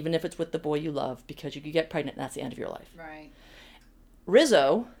 even if it's with the boy you love, because you could get pregnant and that's the end of your life. Right.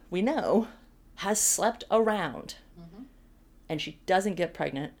 Rizzo, we know, has slept around. And she doesn't get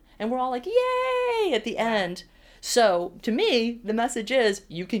pregnant. And we're all like, yay, at the end. So, to me, the message is,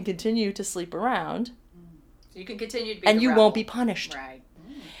 you can continue to sleep around. You can continue to be and you won't be punished. Right.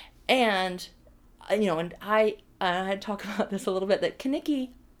 And, and I had talked about this a little bit, that Kenickie,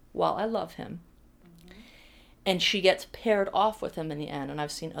 while I love him, and she gets paired off with him in the end, and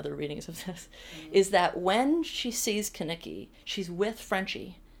I've seen other readings of this, is that when she sees Kenickie, she's with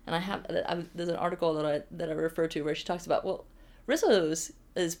Frenchie. And there's an article that I refer to where she talks about, well, Rizzo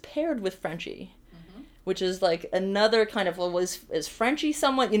is paired with Frenchie, which is like another kind of, is Frenchie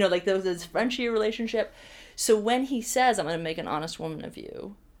someone, like this Frenchie relationship. So when he says, I'm going to make an honest woman of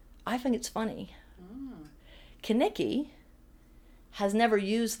you, I think it's funny. Kenickie has never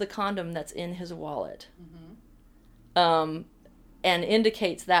used the condom that's in his wallet. And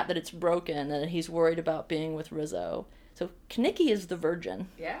indicates that it's broken and he's worried about being with Rizzo. So Kenickie is the virgin.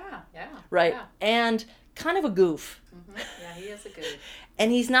 Yeah. Right? Yeah. And kind of a goof. Yeah, he is a goof.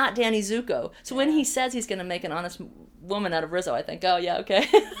 And he's not Danny Zuko. So when he says he's going to make an honest woman out of Rizzo, I think, oh, yeah, okay.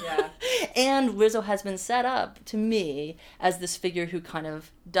 Yeah. And Rizzo has been set up, to me, as this figure who kind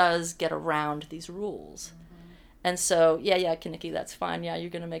of does get around these rules. And so, yeah, Kenickie, that's fine. Yeah, you're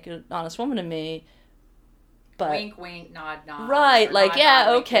going to make an honest woman of me. But, wink, wink, nod, nod. Right, like, nod,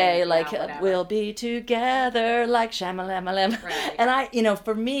 okay, wink, like, we'll be together, like, shamalama. Right. And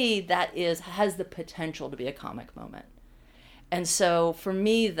for me, that has the potential to be a comic moment. And so, for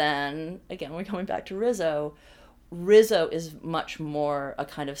me, then, again, we're coming back to Rizzo. Rizzo is much more a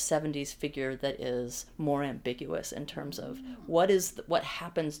kind of 70s figure that is more ambiguous in terms of what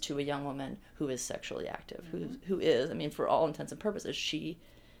happens to a young woman who is sexually active, who is, for all intents and purposes, she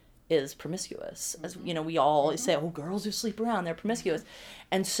is promiscuous. As we all say, oh, girls who sleep around, they're promiscuous.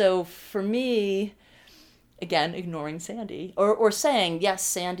 And so for me, again, ignoring Sandy, or saying, yes,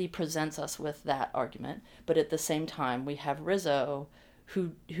 Sandy presents us with that argument, but at the same time, we have Rizzo,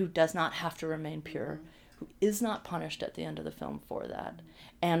 who does not have to remain pure, who is not punished at the end of the film for that.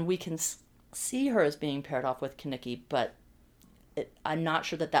 And we can see her as being paired off with Kenickie, but I'm not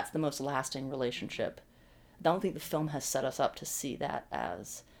sure that that's the most lasting relationship. I don't think the film has set us up to see that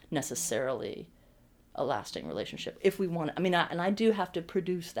as necessarily a lasting relationship. If we want to, and I do have to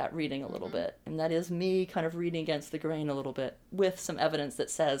produce that reading a little bit, and that is me kind of reading against the grain a little bit with some evidence that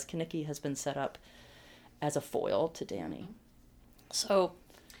says Kenickie has been set up as a foil to Danny. So,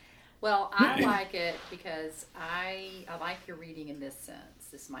 well, I like it because I like your reading in this sense.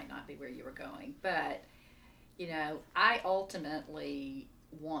 This might not be where you were going, but, you know, I ultimately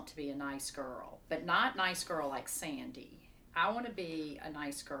want to be a nice girl, but not nice girl like Sandy. I want to be a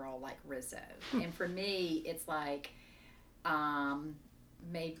nice girl like Rizzo. And for me, it's like,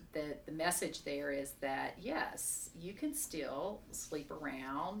 maybe the message there is that, yes, you can still sleep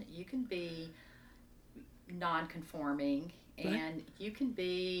around, you can be non-conforming, and you can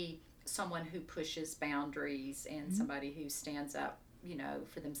be someone who pushes boundaries and somebody who stands up, you know,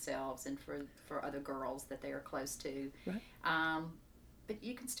 for themselves and for other girls that they are close to. Right. But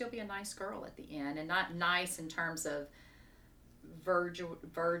you can still be a nice girl at the end, and not nice in terms of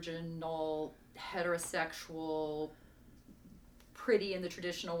virginal, heterosexual, pretty in the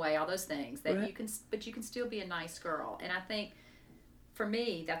traditional way, all those things that you can, but you can still be a nice girl. And I think for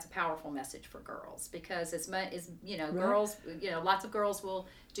me, that's a powerful message for girls, because as much as, you know, girls, you know, lots of girls will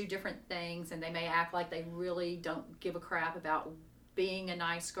do different things and they may act like they really don't give a crap about being a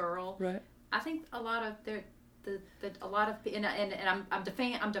nice girl. Right. I think a lot of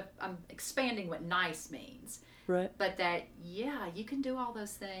I'm expanding what nice means. Right. But that, yeah, you can do all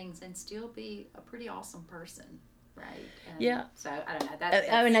those things and still be a pretty awesome person, right? Yeah. So I don't know. That's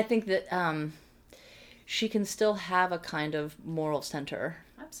I mean, I think that she can still have a kind of moral center.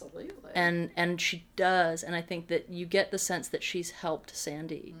 Absolutely. And she does, and I think that you get the sense that she's helped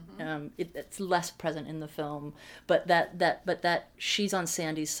Sandy. It's less present in the film, but that she's on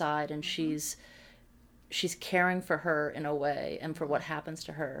Sandy's side, and she's caring for her in a way, and for what happens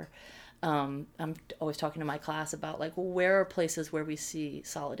to her. I'm always talking to my class about, like, well, where are places where we see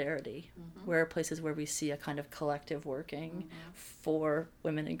solidarity? Where are places where we see a kind of collective working for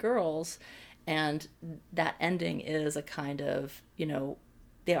women and girls? And that ending is a kind of, you know,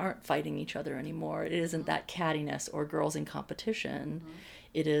 they aren't fighting each other anymore. It isn't that cattiness or girls in competition.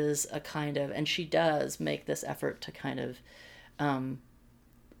 It is a kind of, and she does make this effort to kind of,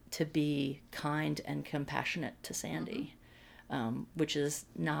 to be kind and compassionate to Sandy, which is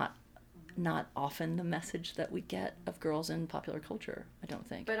not often the message that we get of girls in popular culture, I don't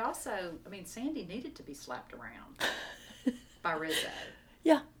think. But also, I mean, Sandy needed to be slapped around by Rizzo.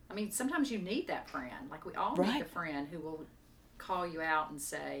 Yeah. I mean, sometimes you need that friend. Like, we all need a friend who will call you out and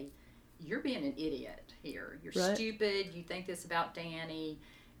say, you're being an idiot here. You're stupid. You think this about Danny.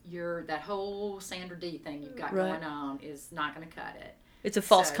 That whole Sandra Dee thing you've got going on is not going to cut it. It's a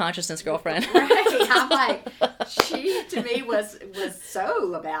false consciousness girlfriend. Right. I'm like, she to me was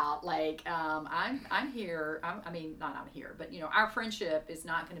so about, like, I'm here. I mean, not I'm here, but, you know, our friendship is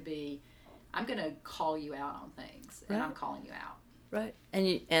not going to be, I'm going to call you out on things, and I'm calling you out. Right.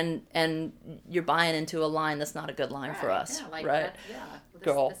 And you're buying into a line that's not a good line for us. Yeah, like right.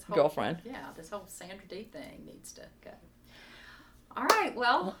 This whole, girlfriend. Yeah, this whole Sandra Dee thing needs to go. All right.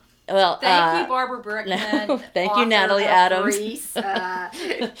 Well, thank you, Barbara Brickman. Thank you, Natalie Adams. Grease.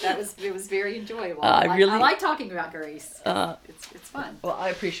 It was very enjoyable. I like talking about Grease. It's fun. Well,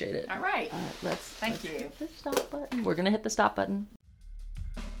 I appreciate it. All right. Thank you. Hit the stop button. We're gonna hit the stop button.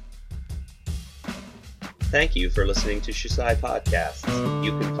 Thank you for listening to Shusai Podcasts.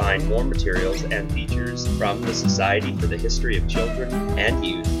 You can find more materials and features from the Society for the History of Children and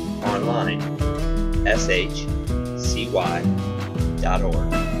Youth online, shcy.org.